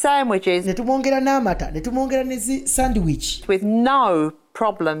spread sandwiches. Ne tumwongera n'amata, ne tumwongera ne zi sandwich. With no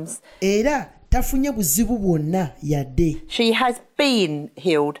problems. Era tafunye buzibu bwonna yadde. She has been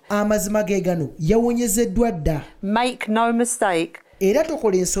healed. Amazima ge gano yawonyezeddwa dda. Make no mistake. Era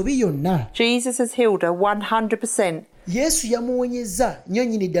tokola ensobi yonna. Jesus has healed her 100%. Yesu yamuwonyezza nnyo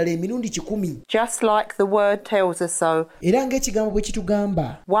nnyini ddala emirundi 100. Just like the word tells us so. Era ng'ekigambo bwe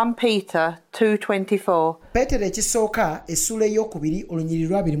kitugamba. 1 Peter 2:24. Peetero ekisooka essula ey'okubiri olunyiriri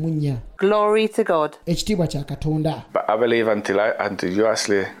lwa 24. Glory to God. Ekitiibwa kya Katonda. But I believe until you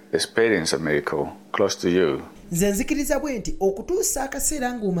actually experience a miracle close to you. Nze nzikiriza bwe nti okutuusa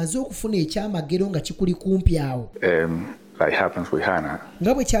akaseera ng'omaze okufuna ekyamagero nga kikuli kumpi awo. Like happens with Hannah.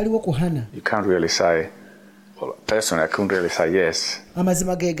 Nga bwe kyaliwo ku Hannah. You can't really say, well, personally, I couldn't really say yes.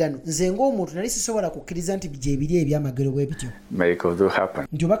 Amazima ge gano nze ng'omuntu nali sisobola kukkiriza nti bye biri ebyamagero bwe bityo. Miracles do happen.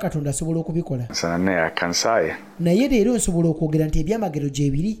 Nti oba Katonda asobola okubikola. So I can say. Naye leero nsobola okwogera nti ebyamagero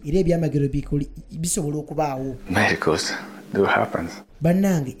gye biri era ebyamagero bisobola okubaawo. Miracles do happen.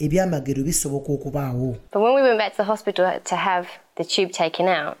 Bannange ebyamagero bisoboka okubaawo. But when we went back to the hospital to have the tube taken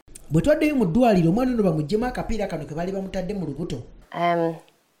out, bwe twaddeyo mu ddwaliro omwana ono bamugyemu akapiira kano ke baali bamutadde mu lubuto.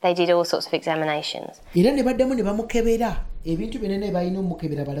 They did all sorts of examinations. Era ne baddemu ne bamukebera ebintu byonna ne balina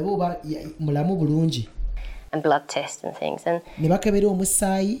omukebera balabe oba mulamu bulungi. And blood tests and things. And ne bakebera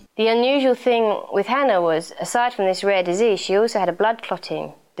omusaayi. The unusual thing with Hannah was, aside from this rare disease, she also had a blood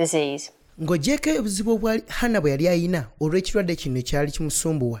clotting disease. Ng'ogyeko obuzibu obwali Hannah bwe yali ayina olw'ekirwadde kino ekyali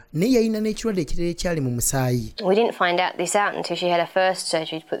kimusumbuwa naye yalina n'ekirwadde ekirala ekyali mu musaayi. We didn't find out this out until she had her first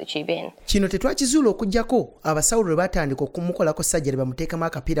surgery to put the tube in. Kino tetwakizuula okuggyako abasawo lwe baatandika okumukolako sajjari bamuteekamu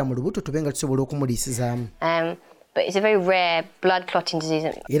akapiira mu lubuto tube nga tusobola okumuliisizaamu. But it's a very rare blood clotting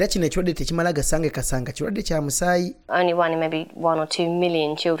disease. Era kino ekirwadde tekimala gasanga kirwadde kya musaayi. Only one in maybe 1 or 2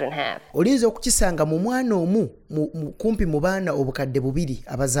 million children have. Olinza okukisanga mu mwana omu kumpi mu baana obukadde 2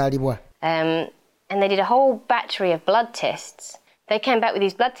 abazaalibwa. And they did a whole battery of blood tests. They came back with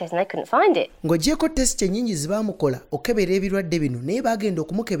these blood tests and they couldn't find it. Ng'ogyeko test ennyingi zibaamukola okebera ebirwadde bino naye baagenda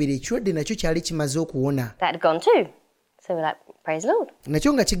okumukebera ekirwadde nakyo kyali kimaze okuwona. That had gone too. So we're like, praise the Lord.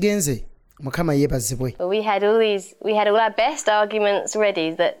 Nakyo nga kigenze. Mukama yeebazibwe. But we had all our best arguments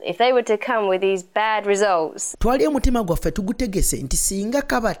ready that if they were to come with these bad results. Twali omutima gwaffe tugutegese nti singa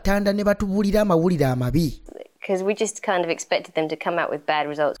kabatanda ne batubuulira amawulire amabi. Because we just kind of expected them to come out with bad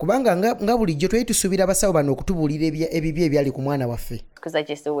results. Kubanga nga bulijjo twali tusuubira abasawo bano okutubuulira ebibi ebyali ku mwana waffe. Because they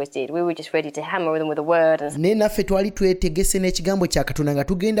just always did. We were just ready to hammer them with a word. Naye naffe twali twetegese n'ekigambo kya Katonda nga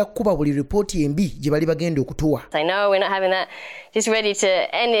tugenda kukuba buli ripooti embi gye bali bagenda okutuwa. Say no, we're not having that. Just ready to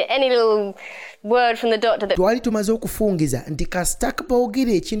any little word from the doctor that. Twali tumaze okufungiza nti kasita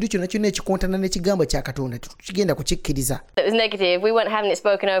boogera ekintu kyonna ekikontana n'ekigambo kya Katonda tukigenda kukikkiriza. It was negative. We weren't having it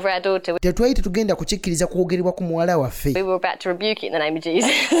spoken over our daughter. Tetwali tetugenda kukikkiriza kwogerebwa ku muwala waffe. We were about to rebuke it in the name of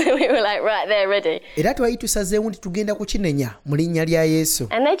Jesus. We were like, right there, ready. Era twali tusazeewo nti tugenda kukinenya mu linnya lya Yesu.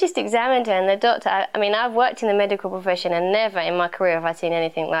 And they just examined her and the doctor, I mean, I've worked in the medical profession and never in my career have I seen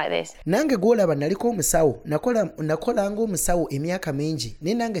anything like this. Nange gwolaba naliko omusawo nakolanga omusawo emyaka mingi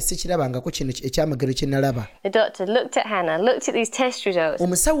naye nange sikirabangako kino ekyamagero kye nalaba. The doctor looked at Hannah, looked at these test results.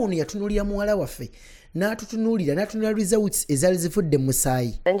 Omusawo ono yatunuulira muwala waffe n'atutunuulira results ezaali zivudde mu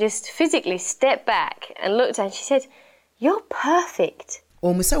musaayi. And just physically stepped back and looked at her and she said, "You're perfect."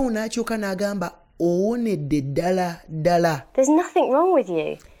 Omusawo n'akyuka n'agamba owonedde ddala. There's nothing wrong with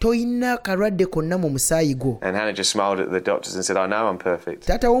you. Toyina kalwadde konna mu musaayi gwo. And Hannah just smiled at the doctors and said, I know I'm perfect.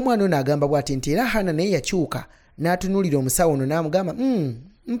 Taata w'omwana ono agamba bw'ati nti era Hannah naye yakyuka n'atunuulira omusawo ono n'amugamba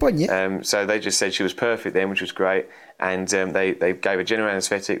mponye. So they just said she was perfect then, which was great. And they gave a general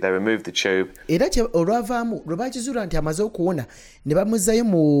anaesthetic, they removed the tube. Era olwavaamu lwe bakizuula nti amaze okuwona ne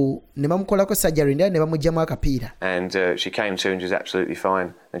bamuzzayo ne bamukolako surgery ndala ne bamuggyamu akapiira. And she came to and she's absolutely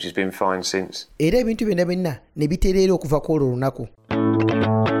fine. And she's been fine since. Era ebintu byonna ne bitereera okuva ku olwo olunaku.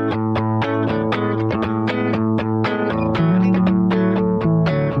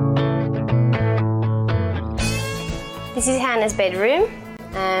 This is Hannah's bedroom.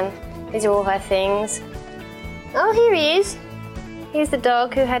 These are all her things. Oh, here he is. Here's the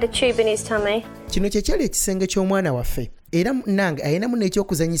dog who had a tube in his tummy. Kino kye kyali ekisenge ky'omwana waffe. Era nange ayinamu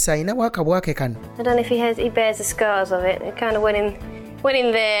n'ekyokuzanyisa ayinamu akabwake kano. I don't know if he bears the scars of it. It kind of went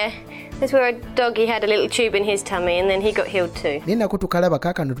in there That's where a doggy had a little tube in his tummy and then he got healed too. Ninako tukalaba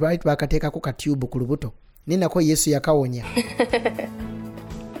kakano twali bakateekako ka tube ku lubuto. Ninako Yesu yakawonya.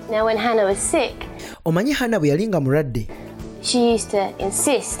 Now when Hannah was sick, omanyi Hannah bwe yalinga mulwadde, she used to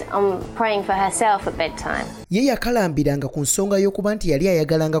insist on praying for herself at bedtime. Ye yakalambiranga ku nsonga y'okuba nti yali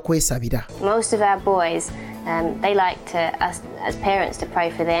ayagalanga kwesabira. Most of our boys, they like us as parents to pray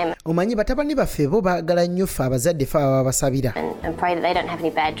for them. Omanyi batabani baffe bo baagala nnyo ffe abazadde ffe ababa basabira. And pray that they don't have any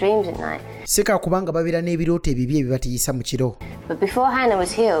bad dreams at night. Seka kubanga babeera n'ebirooto ebibi ebibatiyisa mu kiro. But before Hannah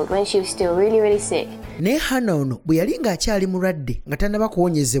was healed, when she was still really, really sick, naye Hannah ono bwe yali ng'akyali mulwadde nga tannaba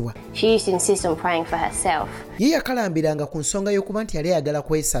kuwonyezebwa, she used to insist on praying for herself. Ye yakalambiranga ku nsonga y'okuba nti yali ayagala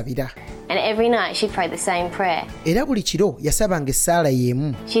kwesabira. And every night she'd pray the same prayer. Era buli kiro yasabanga essaala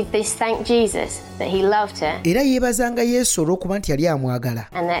y'emu. She'd just thank Jesus that he loved her. Era yeebazanga Yesu olw'okuba nti yali amwagala.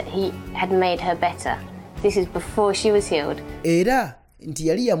 And that he had made her better. This is before she was healed. Era nti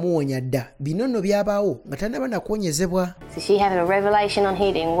yali yamuwonya dda, bino nno byabaawo nga tannaba nakuwonyezebwa. So she had a revelation on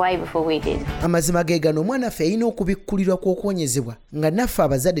healing way before we did. Amazima ge gano omwana ffe yalina okubikkulirwa kw'okuwonyezebwa nga naffe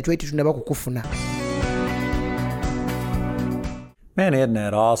abazadde twali tetunnaba kukufuna. Man, isn't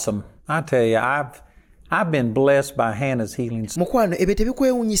that awesome? I tell you, I've been blessed by Hannah's healings. Mukwano, ebyo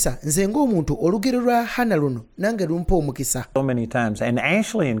tebikwewuunyisa. Nze ng'omuntu olugero lwa Hannah luno nange lumpa omukisa. So many times. And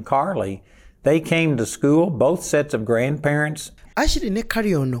Ashley and Carly, they came to school, both sets of grandparents. Ashley ne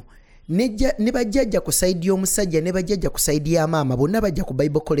Carly ono ne bajjajja ku sayidi y'omusajja ne bajjajja ku sayidi ya maama bonna bajja ku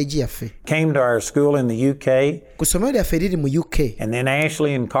Bible College yaffe. Came to our school in the UK. Ku ssomero lyaffe eriri mu UK. And then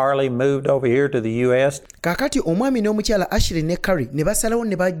Ashley and Carly moved over here to the US. Kaakati omwami n'omukyala Ashley ne Carly ne basalawo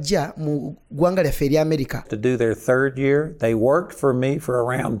ne bajja mu ggwanga lyaffe erya America. To do their third year. They worked for me for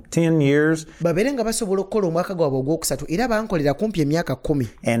around 10 years. Babeere nga basobola okukola omwaka gwabwe ogwokusatu era bankolera kumpi emyaka 10.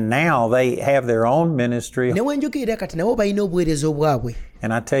 And now they have their own ministry. Ne wenjogerera kati nabo balina obuweereza obwabwe.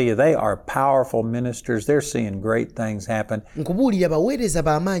 And I tell you, they are powerful ministers. They're seeing great things happen. Nkubuulira baweereza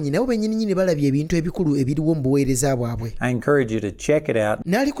b'amaanyi nabo bennyini balabye ebintu ebikulu ebiriwo mu buweereza bwabwe. I encourage you to check it out.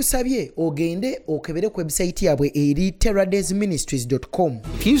 Naali kusabye ogende okebere ku website yabwe eri terradaysministries.com.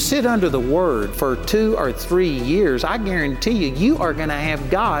 If you sit under the Word for 2 or 3 years, I guarantee you are going to have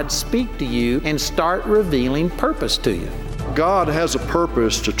God speak to you and start revealing purpose to you. God has a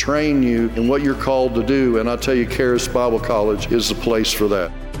purpose to train you in what you're called to do, and I tell you, Charis Bible College is the place for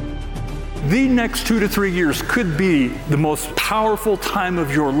that. The next 2 to 3 years could be the most powerful time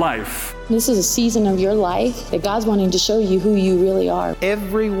of your life. This is a season of your life that God's wanting to show you who you really are.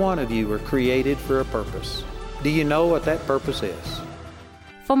 Every one of you are created for a purpose. Do you know what that purpose is?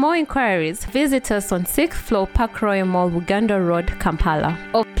 For more inquiries, visit us on 6th floor Park Royal Mall, Luganda Road, Kampala.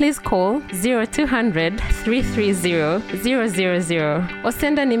 Or please call 0200 330 000 or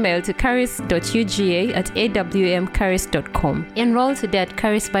send an email to charis.uga@awmcharis.com. Enroll today at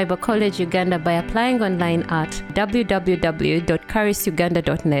Charis Bible College Uganda by applying online at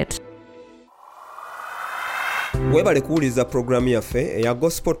www.charisuganda.net. Webale kuwuliza programu yaffe eya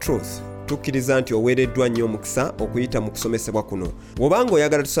Gospel Truth. Tukkiriza nti oweereddwa nnyo omukisa okuyita mu kusomesebwa kuno. Bw'obanga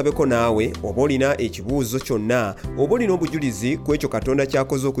oyagala tusabeko naawe, oba olina ekibuuzo kyonna, oba olina obujulizi ku ekyo Katonda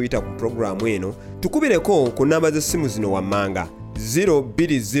ky'akoze okuyita ku pulogulaamu eno, tukubireko ku nnamba z'essimu zino wammanga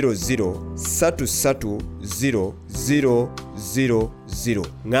 0200 330 000.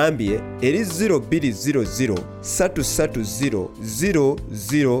 Ngambye eri 0200 330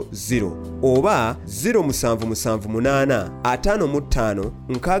 000 oba 0778 55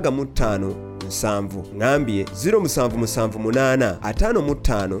 65 7. Ngambye 0778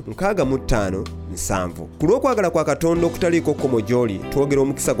 55 65 7. Ku lw'okwagala kwa Katonda okutaliiko kkomo gy'oli, twogera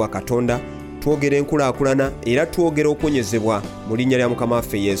omukisa gwa Katonda, twogera enkulaakulana era twogera okuwonyezebwa mu linnya lya Mukama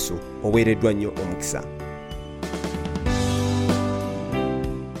waffe Yesu. Oweereddwa nnyo omukisa.